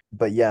was,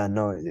 but yeah,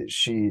 no,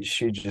 she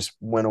just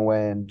went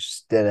away and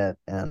just did it,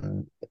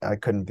 and I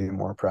couldn't be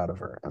more proud of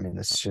her. I mean,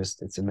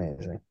 it's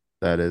amazing.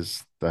 That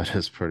is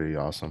pretty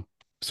awesome.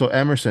 So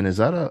Emerson, is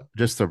that a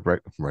just a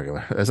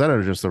regular? Is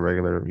that just a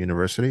regular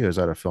university or is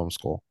that a film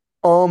school?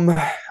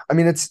 I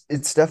mean,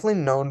 it's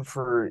definitely known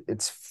for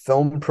its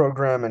film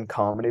program and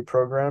comedy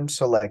program.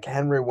 So like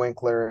Henry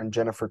Winkler and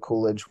Jennifer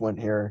Coolidge went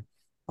here.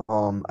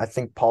 I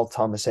think Paul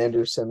Thomas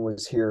Anderson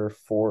was here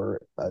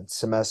for a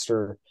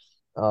semester.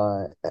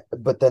 Uh,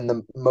 but then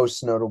the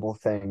most notable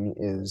thing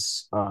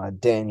is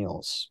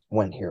Daniels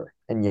went here.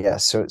 And yeah,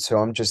 so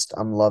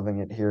I'm loving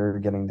it here,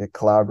 getting to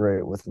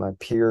collaborate with my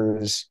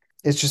peers.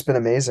 It's just been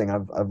amazing.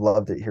 I've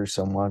loved it here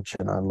so much,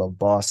 and I love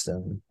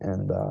Boston.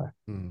 And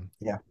Hmm.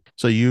 yeah,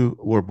 So you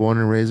were born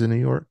and raised in New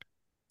York?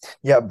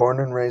 yeah, born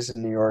and raised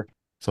in New York.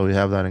 So we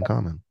have that in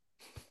common.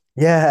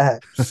 Yeah,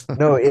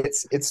 no,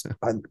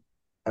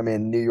 I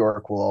mean, New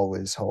York will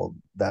always hold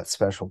that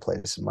special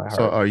place in my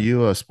So heart. are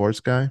you a sports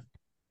guy?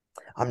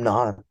 I'm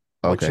not,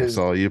 which Okay, is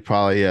so you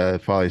probably yeah,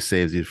 it probably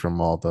saves you from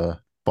all the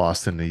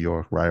Boston, New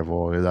York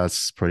rivalry.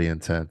 That's pretty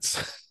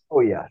intense. oh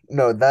yeah,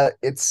 no, that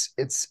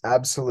it's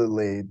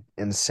absolutely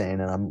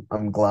insane, and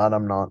I'm glad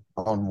I'm not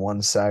on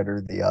one side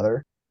or the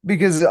other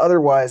because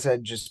otherwise I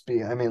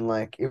mean,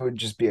 like it would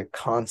just be a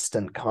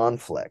constant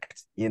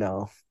conflict, you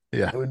know.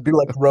 Yeah. It would be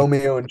like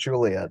Romeo and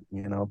Juliet,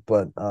 you know,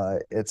 but You're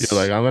like, it's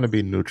I'm gonna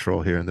be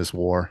neutral here in this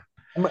war.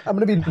 I'm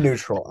gonna be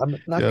neutral. I'm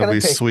not You'll gonna be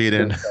take either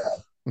Sweden.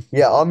 side.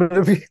 Yeah,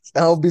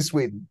 I'll be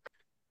Sweden.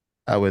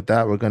 With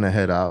that, we're gonna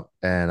head out,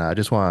 and I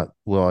just want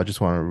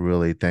to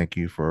really thank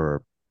you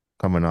for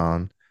coming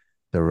on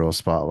the Real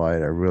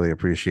Spotlight. I really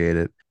appreciate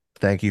it.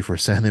 Thank you for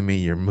sending me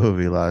your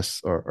movie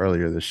last or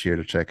earlier this year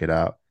to check it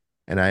out,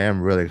 and I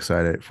am really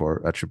excited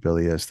for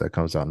Atrabilius that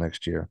comes out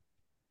next year.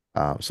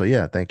 So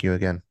yeah, thank you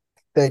again.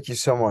 Thank you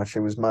so much. It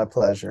was my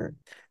pleasure.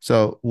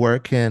 So where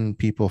can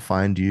people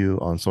find you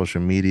on social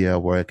media?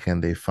 Where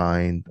can they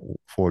find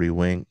 40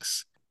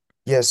 Winks?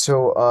 Yeah,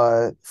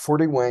 so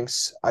 40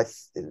 Winks,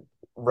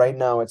 right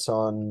now it's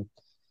on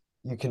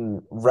you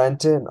can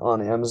rent it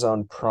on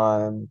Amazon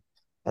Prime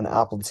and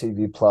Apple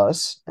TV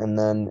Plus, and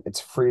then it's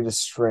free to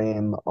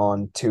stream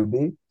on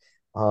Tubi.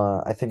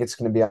 I think it's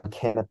going to be on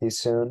Canopy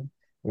soon,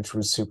 which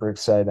was super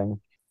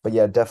exciting. But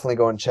yeah, definitely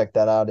go and check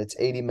that out. It's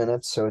 80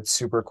 minutes, so it's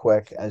super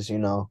quick, as you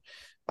know.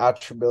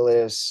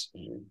 Atrabilis,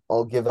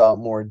 I'll give out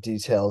more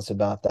details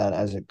about that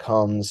as it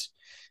comes.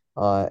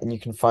 And you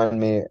can find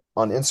me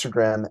on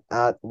Instagram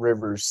at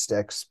River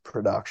Styx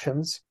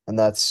Productions, and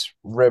that's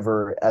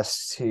River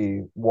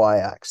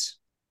STYX.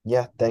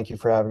 Yeah, thank you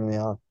for having me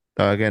on.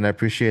 Again, I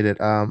appreciate it.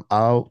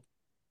 I'll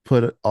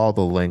put all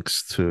the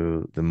links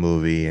to the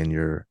movie and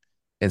your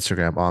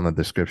Instagram on the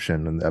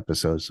description in the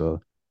episode. So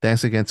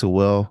thanks again to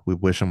Will. We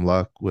wish him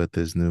luck with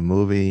his new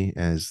movie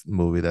and his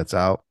movie that's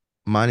out.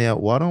 Mania,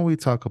 why don't we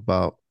talk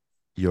about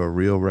your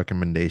real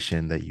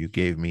recommendation that you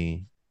gave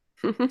me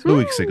 2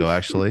 weeks ago,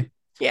 actually?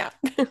 Yeah.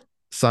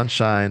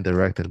 Sunshine,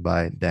 directed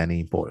by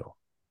Danny Boyle.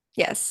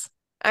 Yes.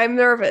 I'm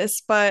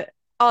nervous, but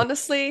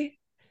honestly,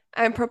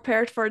 I'm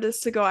prepared for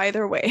this to go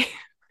either way.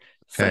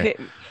 So Okay.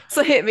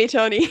 hit me,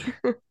 Tony.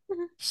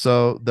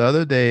 So the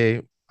other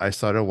day I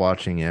started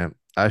watching it.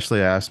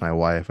 Actually, I asked my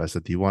wife, I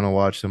said, do you want to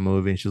watch the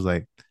movie? And she's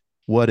like,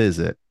 what is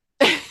it?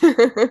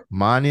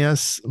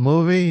 Mania's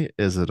movie?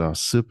 Is it a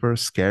super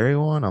scary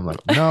one? I'm like,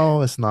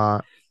 no, it's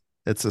not.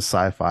 It's a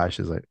sci-fi.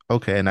 She's like,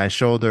 okay. And I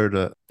showed her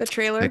The the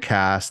trailer.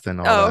 cast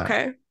and all Oh, that.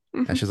 okay.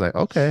 And she's like,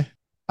 okay.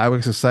 I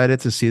was excited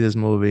to see this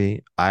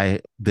movie. I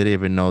didn't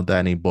even know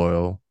Danny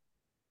Boyle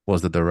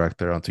was the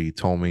director until you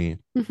told me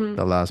Mhm.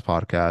 the last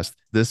podcast.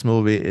 This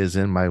movie is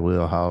in my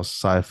wheelhouse,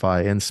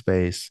 sci-fi in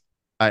space.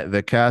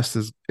 The cast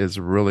is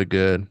really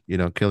good. You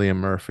know, Killian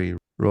Murphy,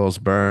 Rose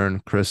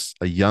Byrne,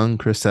 a young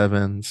Chris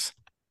Evans,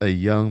 a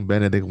young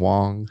Benedict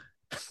Wong,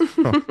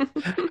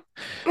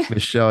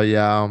 Michelle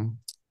Yao.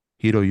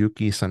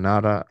 Hiroyuki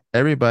Sanada.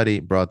 Everybody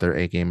brought their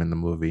A game in the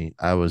movie.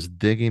 I was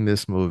digging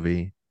this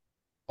movie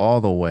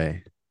all the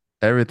way.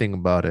 Everything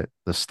about it,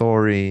 the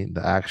story,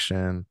 the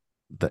action,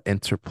 the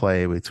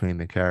interplay between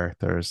the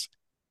characters.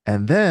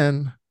 And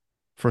then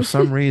for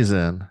some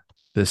reason,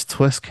 this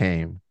twist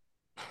came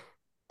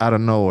out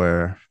of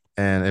nowhere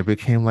and it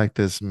became like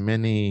this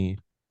mini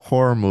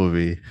horror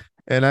movie.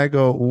 And I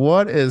go,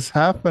 what is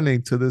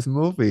happening to this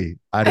movie?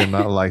 I did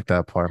not like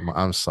that part.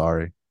 I'm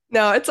sorry.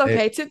 No, it's It,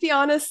 okay. To be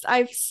honest,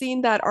 I've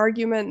seen that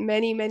argument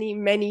many, many,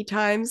 many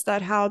times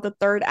that how the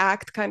third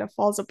act kind of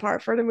falls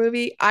apart for the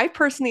movie. I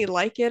personally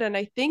like it, and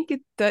I think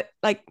that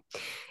like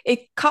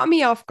it caught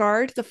me off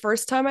guard the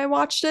first time I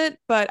watched it,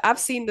 but I've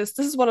seen this.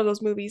 This is one of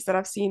those movies that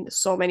I've seen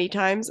so many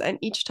times, and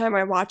each time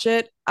I watch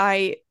it,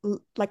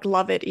 like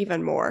love it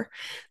even more.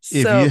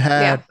 if you So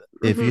yeah. had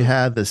if you Mm-hmm.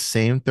 had the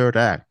same third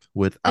act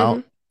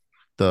Mm-hmm. without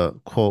the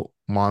quote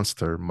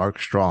monster Mark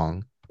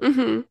Strong,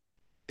 Mm-hmm.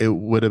 it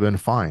would have been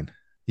fine.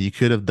 You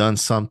could have done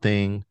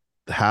something,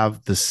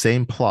 have the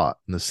same plot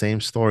and the same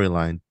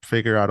storyline,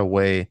 figure out a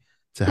way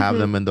to have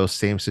Mm-hmm. them in those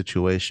same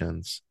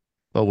situations.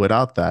 But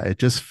without that, it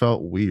just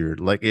felt weird.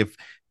 Like if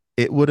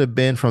it would have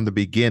been from the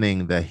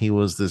beginning that he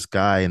was this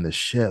guy in the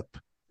ship,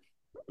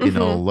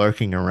 Mm-hmm.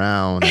 lurking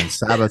around and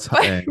But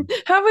sabotaging.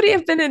 how would he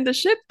have been in the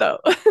ship though?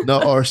 No,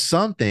 or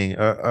something,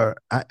 or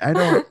I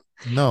don't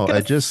know. I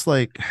Because just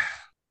like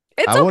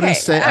it's I wouldn't okay.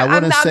 say I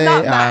wouldn't I'm not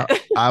say mad.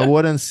 I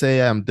wouldn't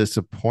say I'm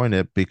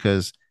disappointed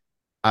because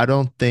I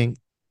don't think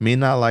me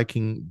not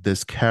liking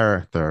this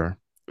character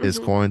is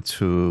Hmm. going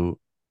to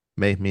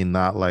make me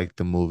not like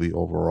the movie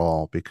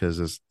overall because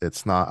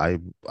it's not I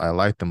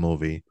like the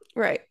movie,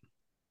 Right.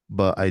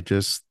 but I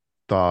just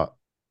thought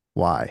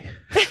why?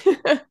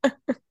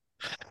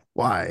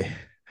 Why?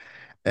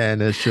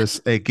 And it's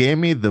just it gave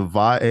me the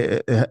vibe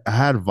it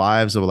had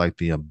vibes of like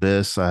The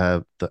Abyss, I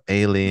have The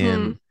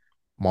Hmm. Alien,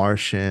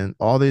 Martian,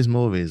 all these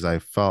movies I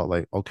felt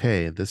like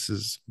okay, this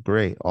is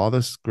great. All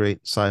this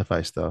great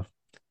sci-fi stuff.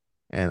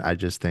 And I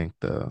just think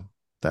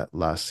that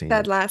last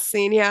That scene, last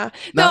scene, yeah.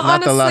 No,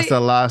 not the honestly,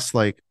 last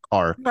like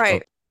arc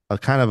of right. a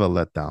kind of a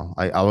letdown.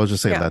 I will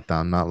just say Yeah.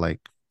 letdown, not like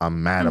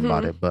I'm mad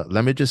about Hmm. it, but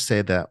let me just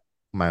say that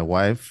my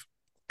wife,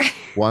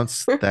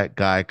 once that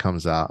guy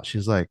comes out,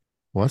 she's like,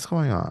 "What's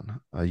going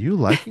on? Are you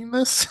liking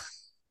this?"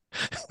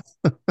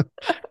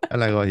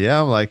 And I go,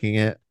 "Yeah, I'm liking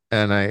it."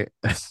 And I,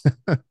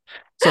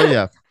 so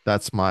yeah,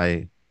 that's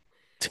my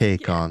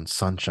take Yeah. on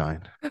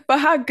Sunshine. But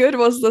how good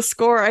was the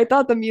score? I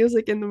thought the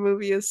music in the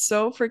movie is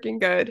so freaking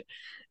good.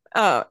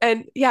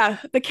 And yeah,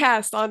 the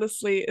cast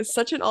honestly is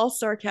such an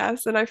all-star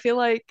cast, and I feel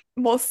like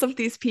most of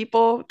these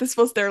people, this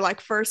was their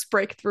like first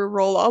breakthrough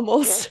role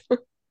almost.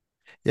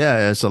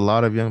 Yeah, it's a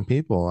lot of young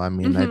people. I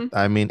mean, I Hmm.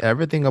 I mean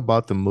everything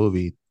about the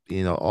movie,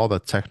 all the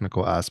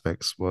technical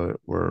aspects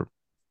were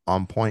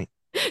on point.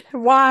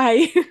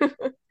 Why?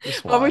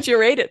 Just What why? would you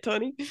rate it,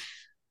 Tony?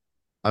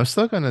 I'm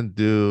still gonna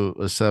do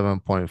a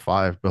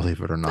 7.5,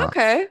 believe it or not.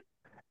 Okay.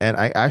 And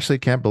I actually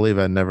can't believe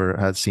I never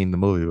had seen the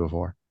movie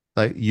before.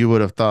 Like you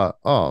would have thought,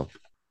 oh,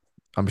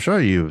 I'm sure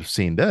you've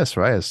seen this,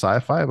 right? It's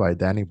sci-fi by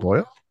Danny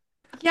Boyle.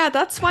 Yeah,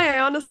 that's why I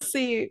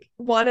honestly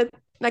wanted,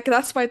 like,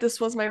 that's why this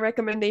was my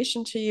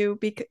recommendation to you.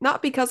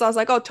 Not because I was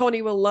like, oh,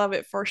 Tony will love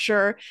it for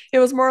sure. It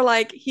was more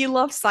like he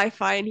loves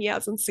sci-fi and he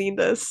hasn't seen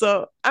this,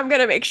 so I'm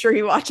gonna make sure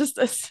he watches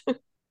this.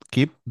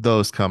 Keep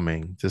those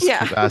coming. Just Yeah.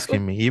 keep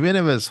asking me, even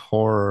if it's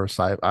horror,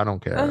 sci. I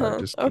don't care. I Uh-huh.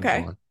 just keep Okay.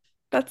 going.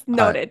 That's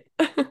I noted.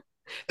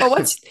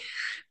 But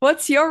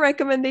what's your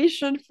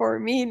recommendation for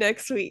me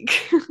next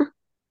week?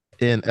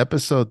 in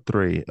episode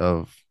 3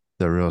 of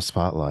The Real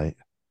Spotlight,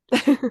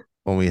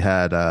 when we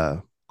had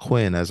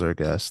Quinn as our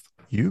guest,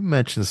 you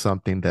mentioned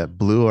something that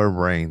blew our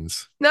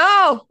brains.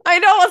 No, I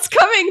know what's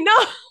coming.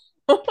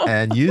 No.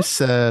 And you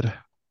said,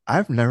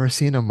 I've never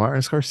seen a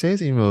Martin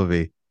Scorsese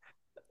movie.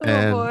 Oh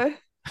And boy.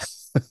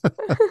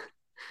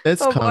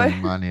 it's Oh boy.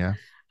 coming, Mania.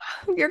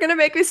 You're gonna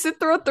make me sit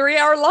through a 3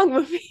 hour long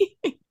movie.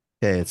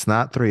 Okay, it's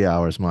not 3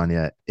 hours,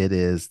 Mania. It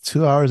is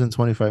 2 hours and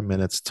 25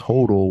 minutes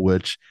total,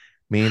 which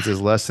means it's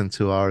less than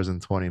 2 hours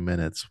and 20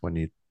 minutes when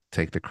you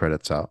take the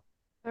credits out.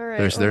 All right,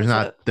 There's what there's is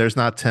not it? there's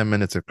not 10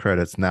 minutes of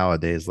credits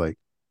nowadays, like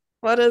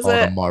What is all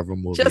the it? Marvel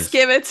Just movies.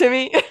 give it to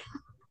me.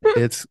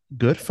 It's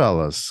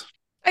Goodfellas.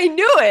 I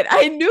knew it.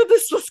 I knew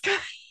this was coming.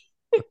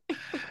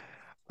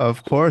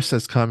 Of course,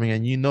 it's coming,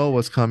 and you know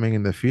what's coming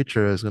in the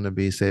future is going to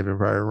be Saving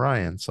Private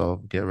Ryan. So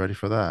get ready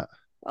for that.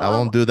 I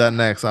won't Well, do that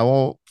next. I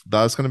won't.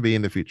 That's going to be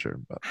in the future,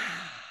 but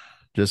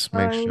just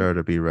make fine. sure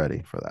to be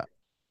ready for that.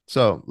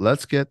 So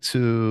let's get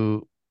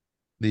to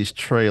these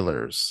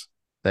trailers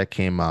that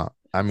came out.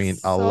 I mean,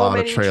 a So lot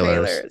of many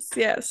trailers. trailers.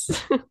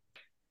 Yes.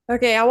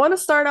 Okay, I want to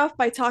start off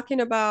by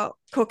talking about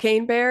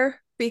Cocaine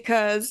Bear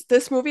because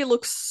this movie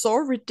looks so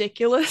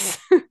ridiculous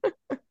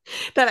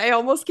that I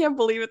almost can't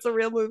believe it's a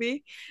real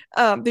movie.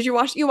 Did you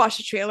watched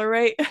the trailer,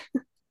 right?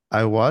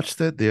 I watched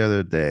it the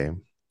other day.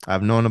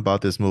 I've known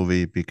about this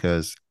movie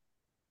because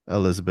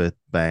Elizabeth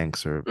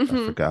Banks, or I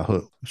Hmm. forgot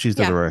who, she's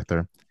the Yeah.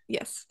 director.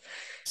 Yes.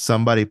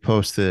 Somebody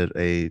posted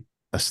a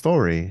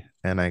story,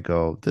 and I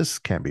go, this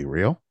can't be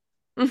real.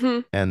 Hmm.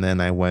 And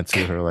then I went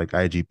to her like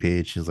IG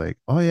page. She's like,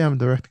 "Oh yeah, I'm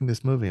directing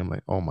this movie." I'm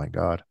like, "Oh my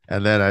God."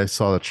 And then I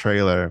saw the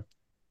trailer,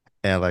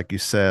 and like you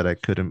said, I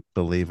couldn't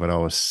believe what I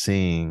was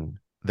seeing.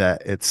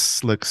 That it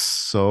looks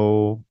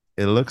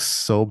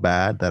so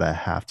bad that I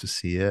have to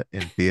see it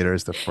in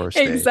theaters the first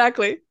day.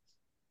 Exactly.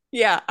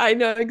 Yeah, I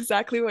know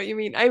exactly what you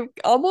mean. I'm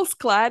almost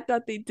glad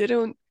that they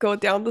didn't go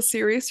down the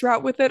serious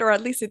route with it, or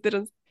at least it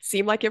didn't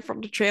seem like it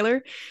from the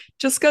trailer.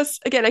 Just because,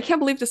 again, I can't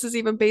believe this is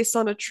even based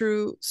on a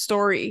true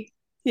story.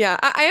 Yeah,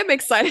 I am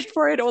excited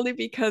for it only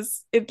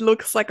because it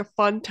looks like a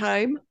fun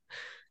time,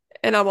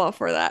 and I'm all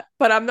for that.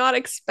 But I'm not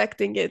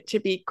expecting it to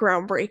be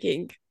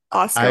groundbreaking,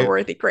 Oscar I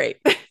worthy great.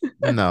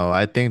 No,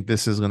 I think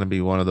this is gonna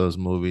be one of those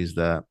movies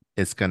that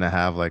it's gonna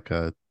have like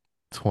a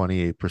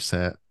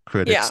 28%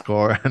 critic Yeah,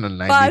 score and a but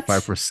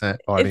 95%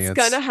 it's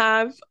gonna audience.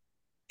 have,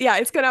 yeah,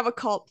 it's gonna have a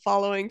cult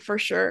following for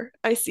sure.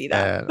 I see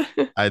that.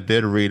 And I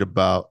did read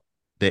about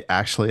they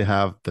actually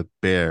have the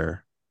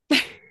bear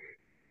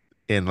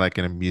in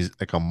a music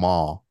like a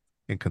mall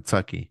in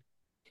Kentucky,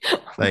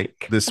 Oh my like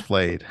God.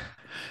 displayed.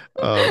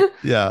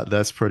 Yeah,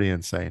 that's pretty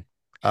insane.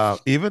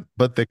 Even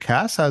but the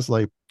cast has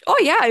Oh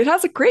yeah, it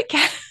has a great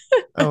cast.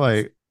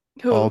 like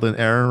Who? Alden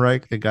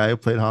Ehrenreich, the guy who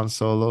played Han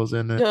Solo's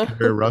in it,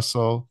 Kerry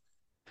Russell,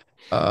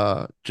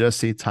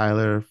 Jesse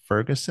Tyler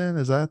Ferguson,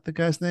 is that the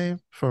guy's name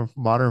from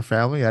Modern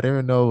Family? I didn't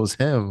even know it was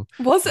him.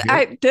 Was it? The,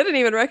 I didn't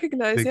even the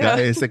recognize. guy Yeah.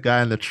 is the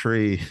guy in the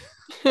tree.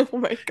 Oh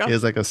my He God.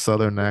 has like a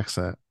southern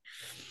accent.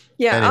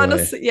 Yeah, Anyway,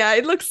 honestly, yeah,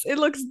 it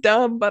looks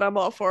dumb, but I'm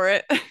all for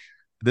it.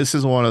 this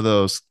is one of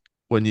those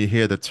when you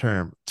hear the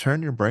term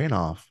turn your brain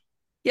off.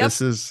 Yep,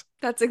 This is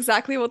that's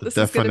exactly what the this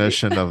is gonna be.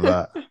 definition of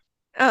that.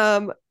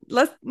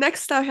 Let's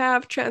next I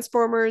have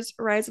Transformers: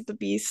 Rise of the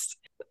Beast.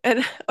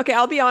 And okay,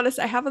 I'll be honest,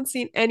 I haven't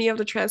seen any of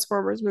the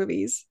Transformers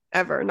movies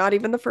ever, not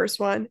even the first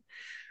one,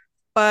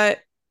 but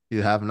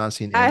You have not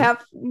seen I any?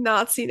 have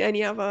not seen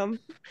any of them.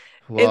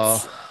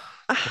 Well,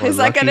 It's well, is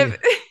that gonna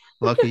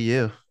lucky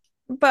you.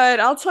 but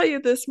I'll tell you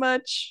this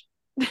much.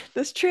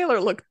 This trailer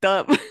looked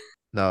dumb.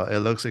 No, it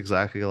looks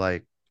exactly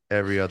like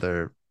every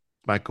other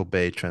Michael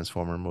Bay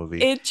Transformer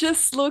movie. It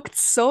just looked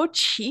so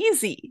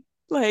cheesy,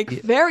 like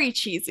Yeah, very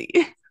cheesy.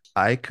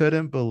 I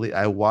couldn't believe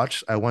I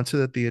went to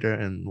the theater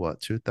in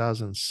what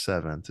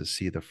 2007 to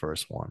see the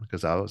first one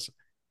because I was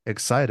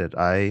excited.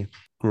 I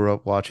grew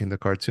up watching the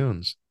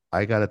cartoons.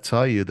 I gotta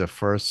tell you, the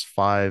first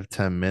 5,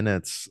 10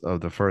 minutes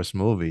of the first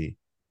movie,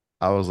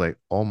 I was like,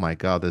 oh my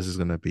God, this is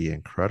gonna be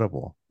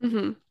incredible.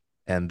 Hmm.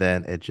 And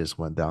then it just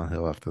went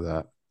downhill after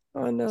that.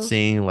 Oh no.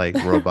 Seeing like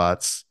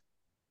robots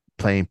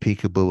playing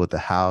peekaboo with the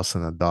house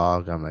and the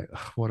dog, I'm like,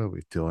 "Ugh, what are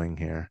we doing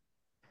here?"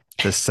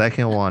 The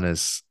second one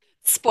is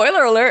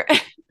Spoiler alert.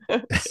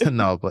 Okay.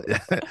 no, but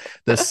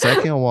the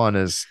second one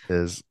is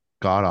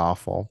god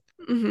awful.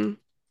 Hmm.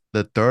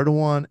 The third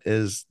one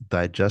is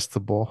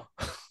digestible.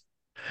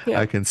 Yeah.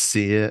 I can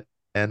see it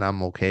and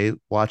I'm okay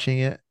watching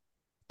it.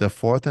 The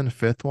fourth and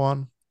fifth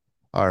one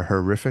are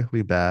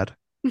horrifically bad.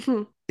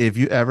 Hmm. If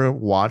you ever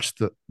watch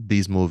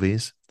these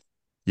movies,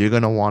 you're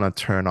gonna want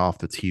to turn off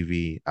the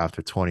TV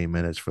after 20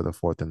 minutes for the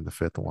fourth and the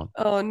fifth one.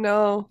 Oh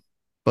no.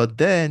 But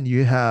then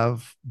you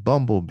have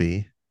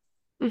Bumblebee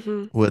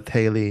Hmm. with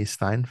Haley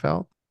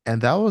Steinfeld,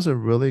 and that was a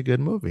really good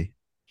movie.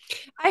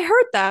 I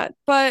heard that,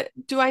 but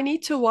do I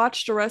need to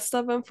watch the rest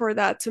of them for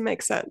that to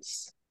make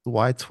sense?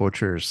 Why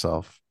torture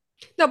yourself?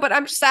 No, but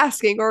I'm just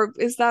asking, or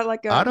is that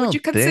like I would you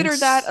don't think consider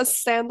that a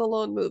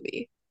standalone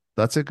movie?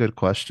 that's a good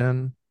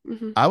question.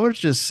 Hmm. I would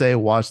just say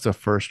watch the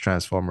first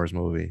Transformers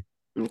movie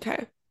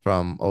Okay.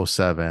 from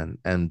 '07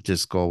 and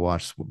just go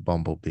watch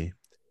Bumblebee.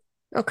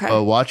 Okay.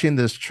 But watching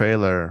this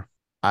trailer,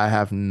 I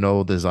have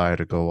no desire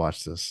to go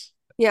watch this.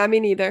 Yeah, me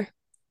neither.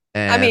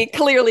 I And mean,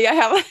 clearly I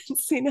haven't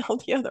seen all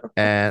the other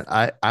and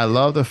ones. I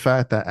love the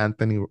fact that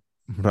Anthony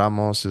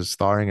Ramos is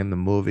starring in the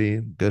movie.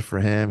 Good for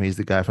him. He's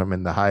the guy from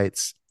In the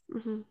Heights.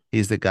 Hmm.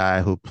 He's the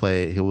guy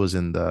he was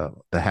in the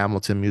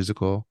Hamilton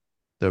musical,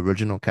 the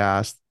original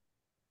cast.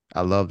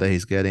 I love that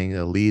he's getting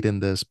a lead in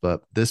this,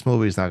 but this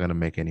movie is not going to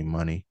make any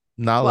money.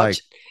 Not like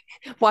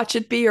Watch watch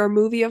it be your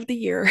movie of the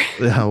year.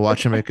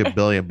 watch him make a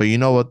billion. But you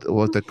know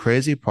what the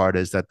crazy part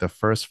is that the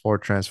first four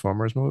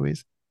Transformers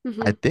movies,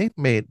 I Hmm. think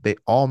they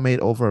all made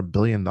over $1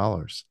 billion.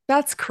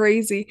 That's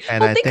crazy.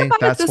 And Well, I think think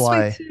about it that's this way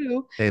why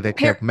too. they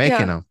kept making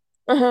Yeah. them.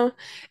 Uh-huh.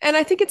 And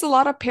I think it's a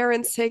lot of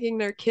parents taking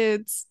their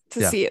kids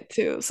to Yeah. see it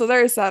too. So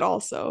there's that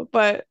also.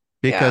 But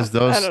yeah, Because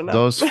I don't know.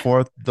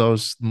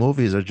 those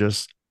movies are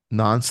just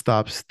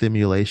nonstop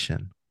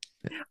stimulation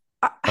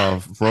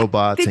of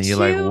robots and Did you're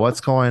like, you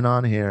what's going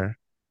on here?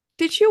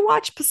 did you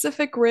watch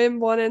Pacific Rim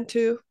 1 and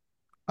 2?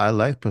 I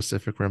like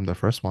Pacific Rim, the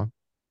first one,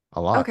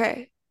 a lot.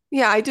 Okay.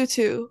 Yeah, I do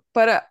too.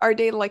 But are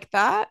they like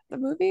that, the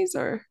movies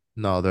or?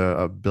 No, they're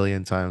a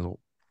billion times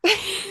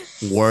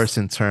worse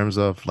in terms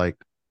of like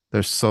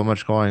there's so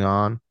much going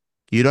on.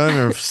 You don't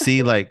even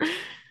see like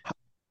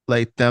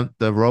them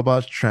the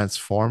robots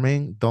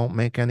transforming don't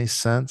make any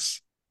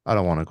sense. I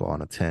don't want to go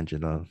on a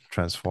tangent of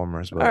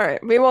Transformers, All but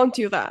right, we won't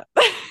do that.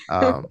 All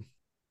um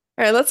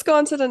All right, let's go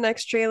on to the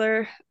next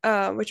trailer,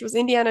 which was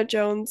Indiana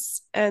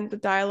Jones and the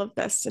Dial of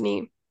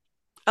Destiny.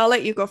 I'll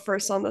let you go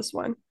first on this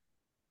one.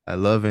 I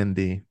love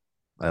Indy.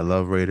 I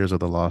love Raiders of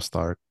the Lost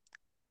Ark.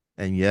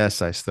 And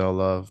yes, I still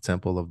love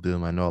Temple of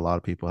Doom. I know a lot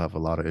of people have a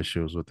lot of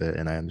issues with it,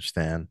 and I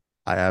understand.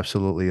 I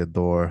absolutely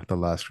adore The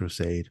Last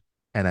Crusade,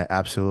 and I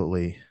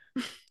absolutely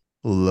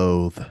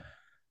loathe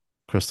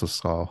Crystal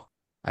Skull.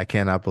 I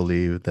cannot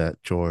believe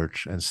that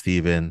George and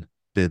Steven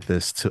did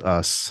this to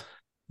us.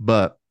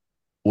 But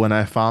when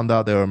I found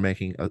out they were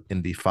making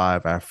Indy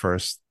 5, I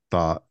first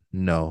thought,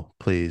 no,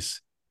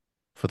 please,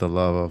 for the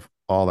love of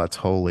all that's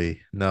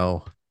holy,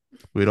 no,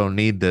 we don't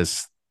need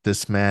this.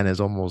 This man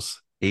is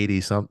almost 80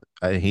 something.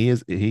 He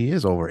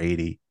is over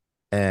 80.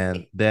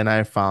 And then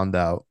I found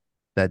out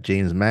that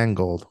James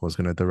Mangold was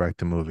going to direct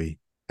the movie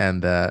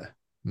and that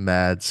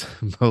Mads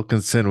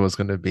Mikkelsen was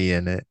going to be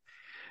in it,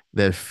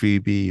 that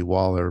Phoebe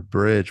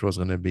Waller-Bridge was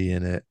going to be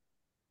in it,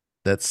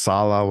 that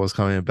Salah was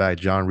coming back,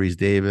 John Rhys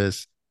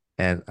Davis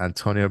and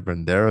Antonio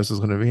Banderas was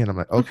going to be in. I'm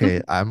like,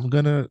 okay, I'm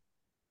going to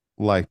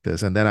like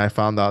this. And then I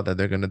found out that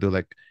they're going to do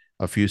like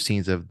a few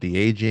scenes of the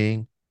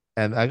aging.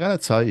 And I got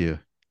to tell you,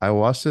 I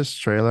watched this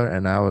trailer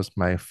and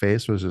my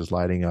face was just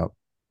lighting up.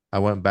 I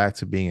went back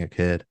to being a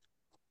kid.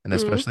 And Mm,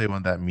 especially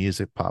when that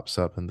music pops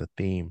up in the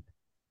theme,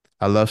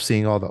 I love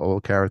seeing all the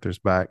old characters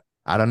back.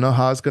 I don't know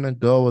how it's going to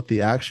go with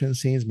the action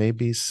scenes,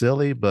 maybe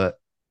silly, but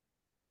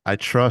I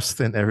trust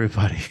in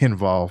everybody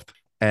involved.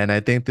 And I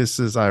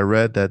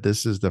read that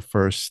this is the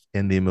first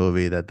indie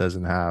movie that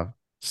doesn't have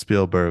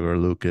Spielberg or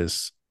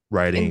Lucas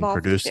writing, involved,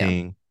 yeah.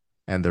 producing,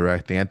 and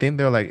directing. I think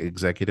they're like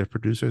executive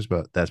producers,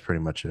 but that's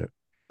pretty much it.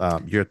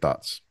 Your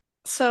thoughts?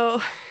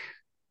 So,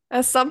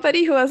 as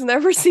somebody who has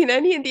never seen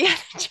any Indiana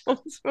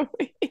Jones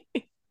movie,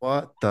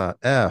 What the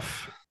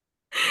F?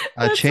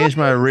 I that's changed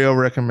my why. real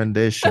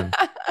recommendation.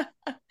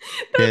 Okay,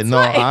 That's no,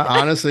 why.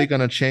 I honestly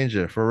gonna change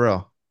it for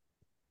real.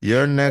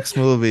 Your next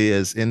movie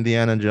is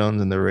Indiana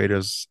Jones and the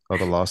Raiders of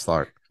the Lost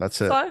Ark. That's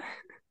it. So,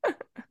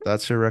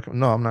 That's your recommend.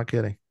 No, I'm not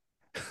kidding.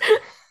 I,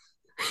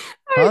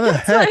 How the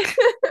that's why. heck?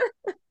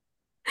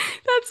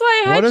 That's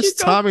why I What had is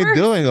you go Tommy first.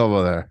 doing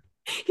over there?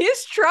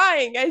 He's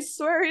trying. I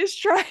swear he's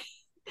trying.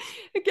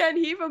 Again,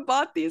 he even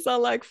bought these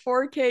on like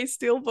 4K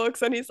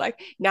steelbooks, and he's like,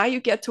 now you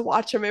get to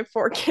watch them in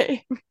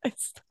 4K. I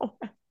still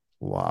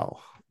Wow.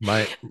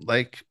 I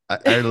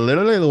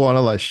literally want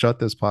to like shut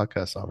this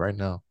podcast off right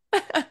now.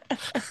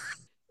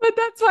 But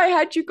that's why I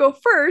had you go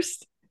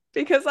first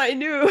because I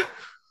knew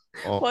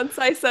Oh, once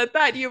I said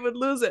that you would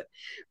lose it.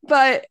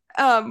 But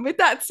with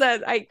that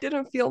said, I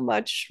didn't feel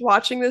much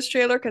watching this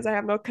trailer because I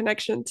have no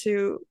connection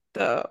to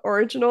the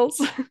originals.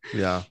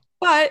 yeah.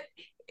 But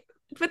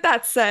with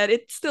that said,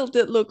 it still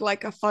did look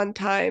like a fun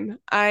time.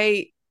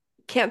 I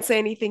can't say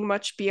anything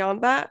much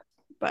beyond that.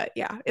 But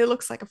yeah, it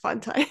looks like a fun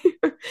time.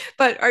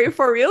 But are you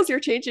for reals? You're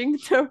changing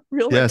to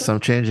real Yes, recommend? I'm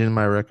changing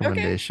my Okay.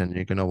 recommendation.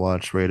 You're gonna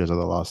watch Raiders of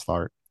the Lost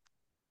Ark.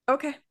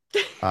 Okay.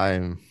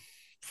 I'm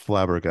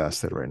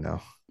flabbergasted right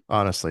now.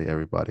 Honestly,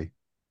 everybody.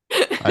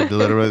 I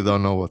literally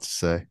don't know what to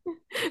say.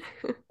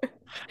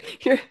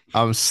 You're,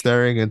 I'm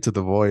staring into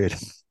the void.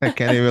 I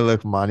can't even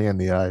look Money in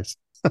the eyes.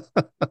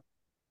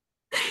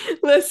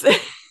 listen,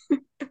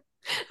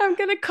 I'm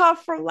gonna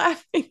cough from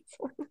laughing.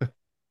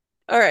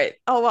 All right,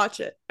 I'll watch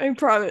it. I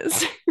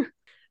promise.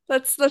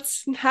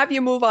 Let's have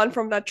you move on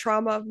from that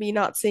trauma of me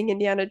not seeing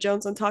Indiana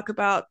Jones and talk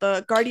about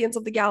the Guardians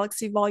of the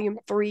Galaxy Volume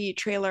 3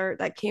 trailer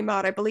that came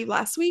out, I believe,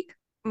 last week.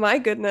 My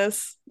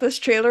goodness, this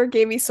trailer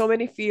gave me so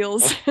many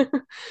feels.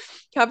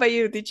 How about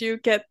you? Did you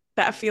get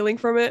that feeling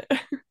from it?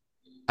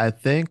 I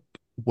think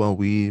when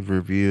we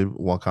reviewed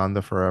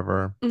Wakanda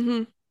Forever,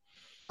 Hmm.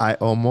 I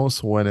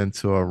almost went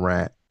into a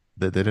rant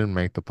that didn't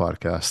make the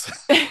podcast.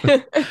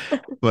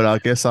 But I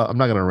guess I'm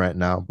not gonna rant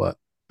now, but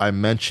I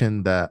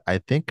mentioned that I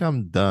think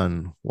I'm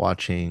done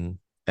watching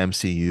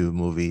MCU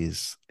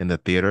movies in the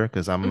theater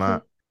because Hmm.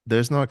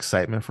 there's no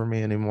excitement for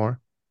me anymore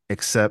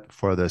except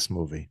for this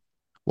movie.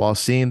 While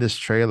seeing this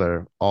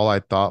trailer, all I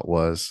thought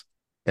was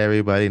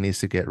everybody needs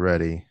to get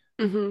ready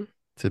Hmm.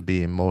 to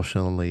be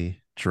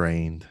emotionally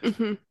drained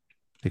Hmm.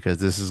 because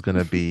this is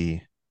gonna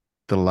be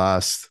the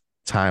last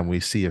time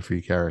we see a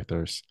few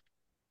characters.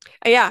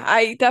 Yeah,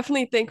 I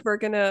definitely think we're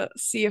gonna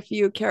see a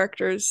few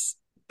characters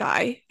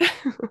die.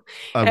 We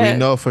And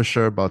know for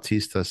sure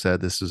Bautista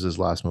said this was his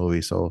last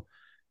movie, so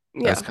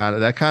yeah.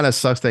 that kind of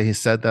sucks that he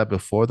said that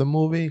before the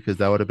movie because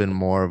that would have been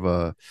more of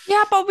a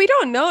Yeah, but we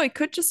don't know. It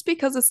could just be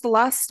because it's the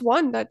last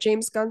one that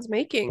James Gunn's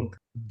making.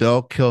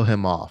 they'll kill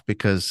him off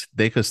because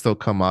they could still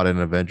come out in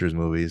Avengers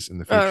movies in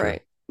the All future.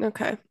 right.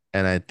 Okay.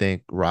 And I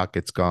think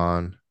Rocket's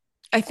gone.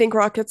 I think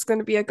Rocket's going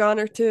to be a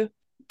goner too.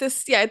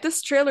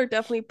 This trailer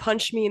definitely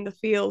punched me in the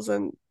feels,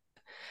 and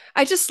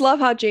I just love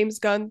how James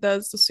Gunn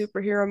does the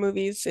superhero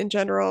movies in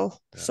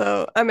general. Yeah.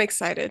 So I'm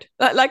excited.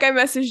 Like I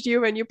messaged you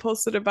when you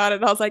posted about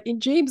it. I was like, in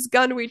James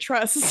Gunn we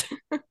trust.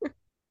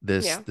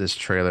 This Yeah. this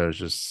trailer is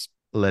just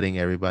letting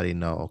everybody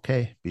know,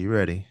 okay, be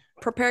ready.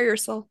 Prepare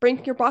yourself.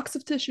 Bring your box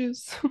of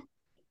tissues.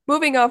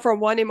 Moving on from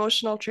one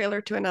emotional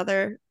trailer to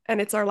another,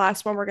 and it's our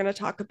last one we're going to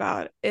talk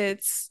about.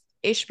 It's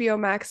HBO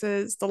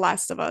Max's The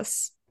Last of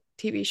Us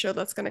TV show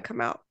that's going to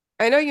come out.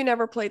 I know you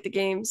never played the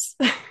games,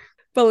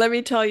 but let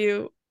me tell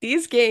you,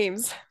 these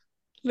games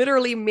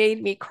literally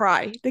made me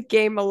cry. The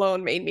game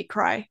alone made me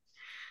cry.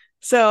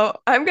 So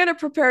I'm going to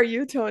prepare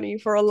you, Tony,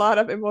 for a lot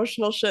of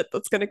emotional shit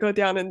that's going to go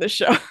down in this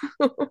show.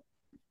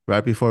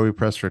 Right before we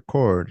press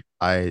record,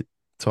 I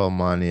told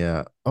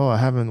Mania, "Oh, I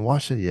haven't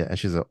watched it yet," and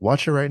she's like,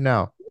 "Watch it right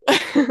now."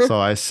 So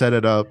I set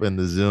it up in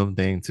the Zoom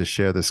thing to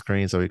share the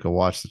screen so we could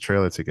watch the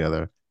trailer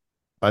together.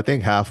 I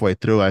think halfway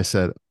through, I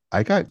said,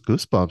 "I got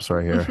goosebumps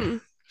right here."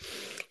 Mhm.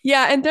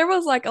 Yeah, and there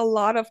was like a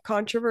lot of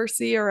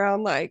controversy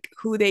around like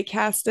who they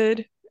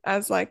casted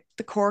as like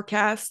the core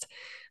cast.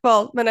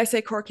 Well, when I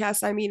say core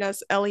cast, I mean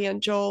as Ellie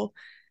and Joel.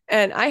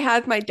 And I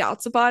had my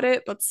doubts about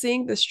it, but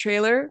seeing this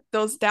trailer,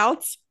 those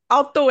doubts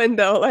out the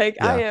window. Like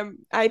Yeah,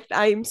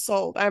 I'm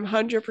sold. I'm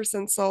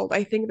 100% sold.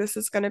 I think this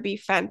is going to be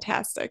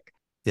fantastic.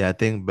 yeah. I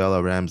think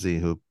Bella Ramsey,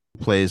 who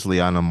plays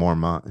Lyanna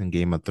Mormont in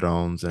Game of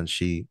Thrones, and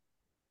she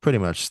pretty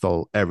much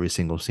stole every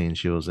single scene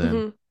she was in.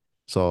 Hmm.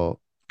 So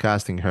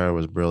casting her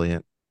was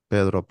brilliant.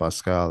 Pedro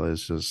Pascal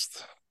is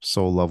just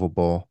so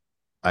lovable.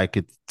 I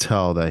could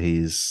tell that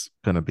he's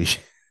gonna be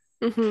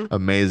Hmm.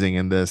 amazing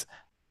in this.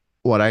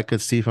 What I could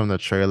see from the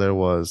trailer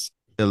was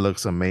it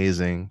looks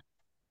amazing.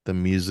 The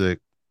music,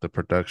 the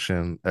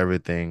production,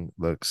 everything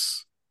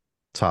looks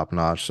top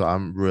notch. So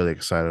I'm really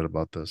excited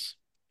about this.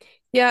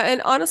 Yeah,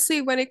 and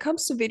honestly, when it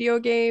comes to video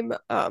game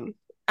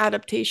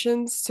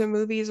adaptations to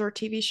movies or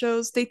TV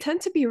shows, they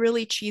tend to be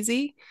really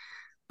cheesy.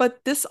 But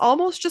this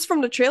almost just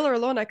from the trailer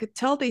alone, I could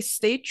tell they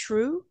stayed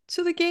true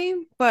to the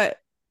game, but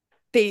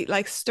they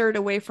like stirred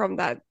away from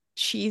that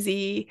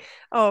cheesy,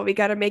 oh, we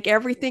got to make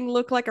everything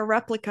look like a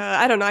replica.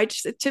 I don't know. I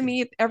just, to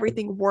me,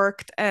 everything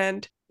worked.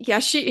 And yeah,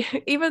 she,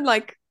 even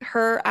like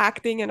her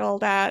acting and all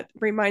that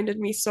reminded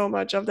me so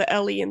much of the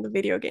Ellie in the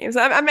video games.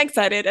 I'm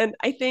excited. And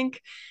I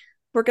think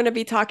we're going to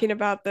be talking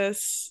about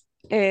this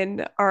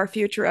in our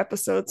future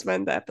episodes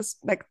when the episode,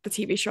 like the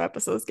TV show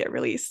episodes get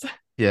released.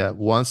 Yeah,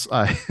 once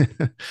I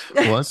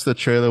once the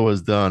trailer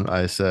was done,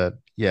 I said,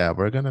 "Yeah,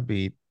 we're gonna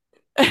be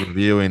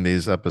reviewing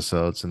these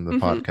episodes in the Hmm.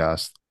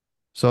 podcast."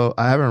 So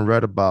I haven't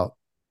read about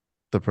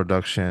the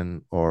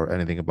production or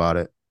anything about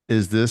it.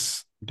 Is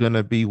this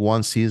gonna be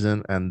one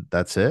season and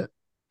that's it?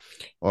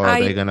 Or are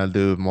they I gonna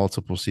do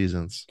multiple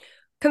seasons?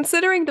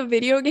 Considering the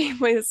video game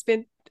has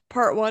been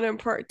part one and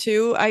part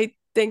two, I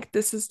think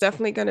this is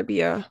definitely going to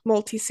be a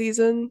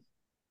multi-season.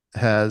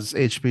 Has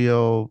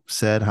HBO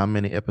said how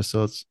many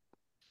episodes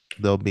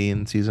they'll be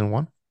in season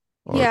one?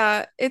 Or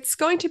Yeah, it's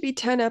going to be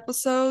 10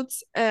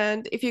 episodes.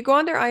 And if you go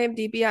on their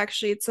IMDb,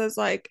 actually, it says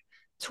like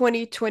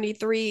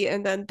 2023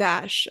 and then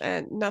dash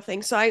and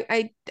nothing. So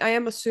I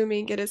am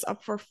assuming it is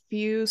up for a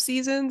few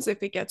seasons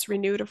if it gets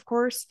renewed, of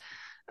course.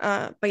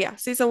 But yeah,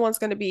 season one's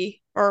going to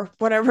be, or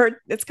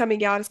whatever it's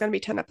coming out, is going to be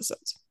 10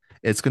 episodes.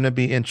 it's gonna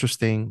be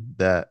interesting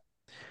that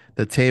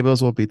the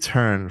tables will be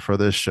turned for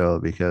this show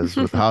because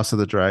with House of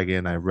the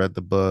Dragon, I read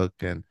the book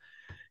and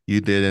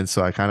you didn't,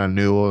 so I kind of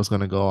knew what was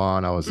going to go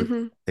on. I was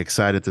Hmm.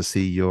 excited to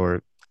see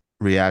your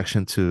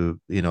reaction to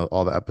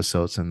all the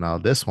episodes, and now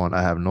this one,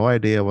 I have no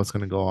idea what's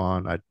going to go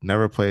on. I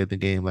never played the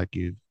game like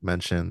you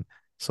mentioned,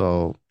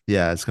 so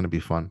yeah, it's going to be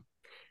fun.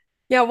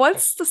 Yeah,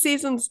 once the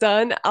season's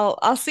done,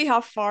 I'll see how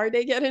far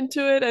they get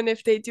into it, and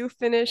if they do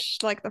finish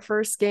like the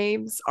first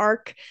game's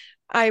arc,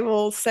 I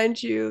will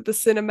send you the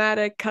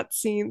cinematic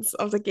cutscenes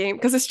of the game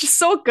because it's just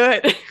so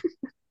good.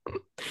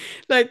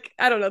 Like,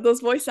 I don't know, those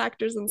voice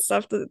actors and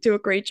stuff do a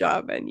great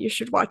job, and you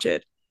should watch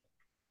it.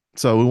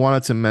 So we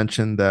wanted to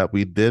mention that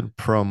we did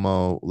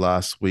promo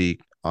last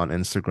week on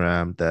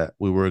Instagram that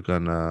we were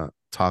gonna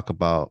talk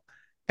about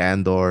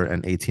Andor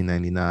and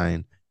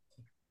 1899.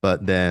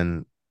 But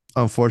then,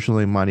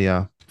 unfortunately,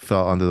 Maria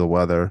fell under the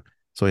weather,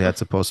 so he had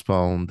to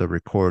postpone the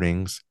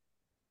recordings.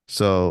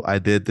 So I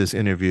did this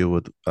interview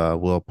with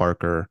Will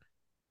Parker,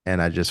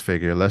 and I just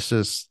figured let's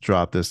just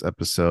drop this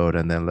episode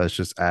and then let's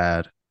just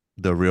add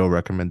the real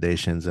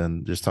recommendations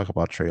and just talk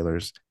about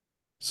trailers.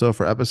 So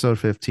for episode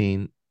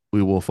 15,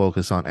 we will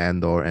focus on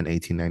Andor and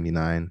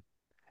 1899.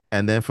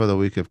 And then for the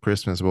week of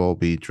Christmas, we'll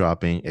be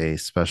dropping a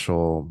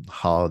special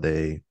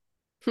holiday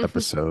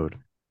episode.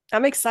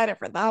 I'm excited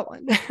for that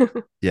one.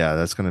 Yeah,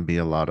 that's going to be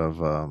a lot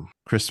of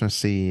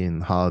Christmassy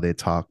and holiday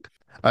talk.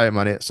 All right,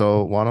 Maria.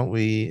 So why don't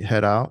we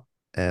head out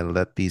and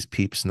let these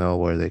peeps know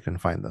where they can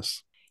find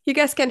us? You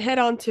guys can head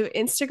on to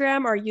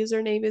Instagram. Our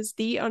username is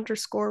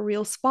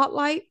the_real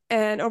spotlight.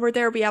 And over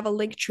there, we have a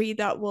link tree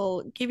that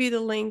will give you the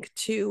link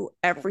to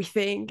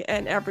everything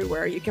and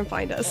everywhere you can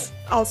find us.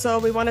 Also,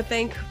 we want to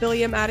thank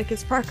William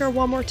Atticus Parker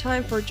one more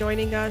time for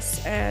joining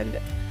us and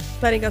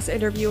letting us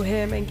interview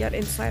him and get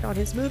insight on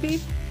his movie.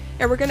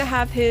 And we're going to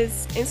have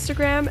his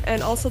Instagram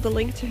and also the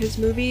link to his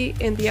movie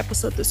in the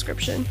episode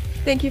description.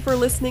 Thank you for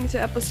listening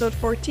to episode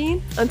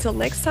 14. Until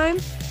next time,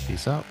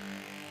 Peace out.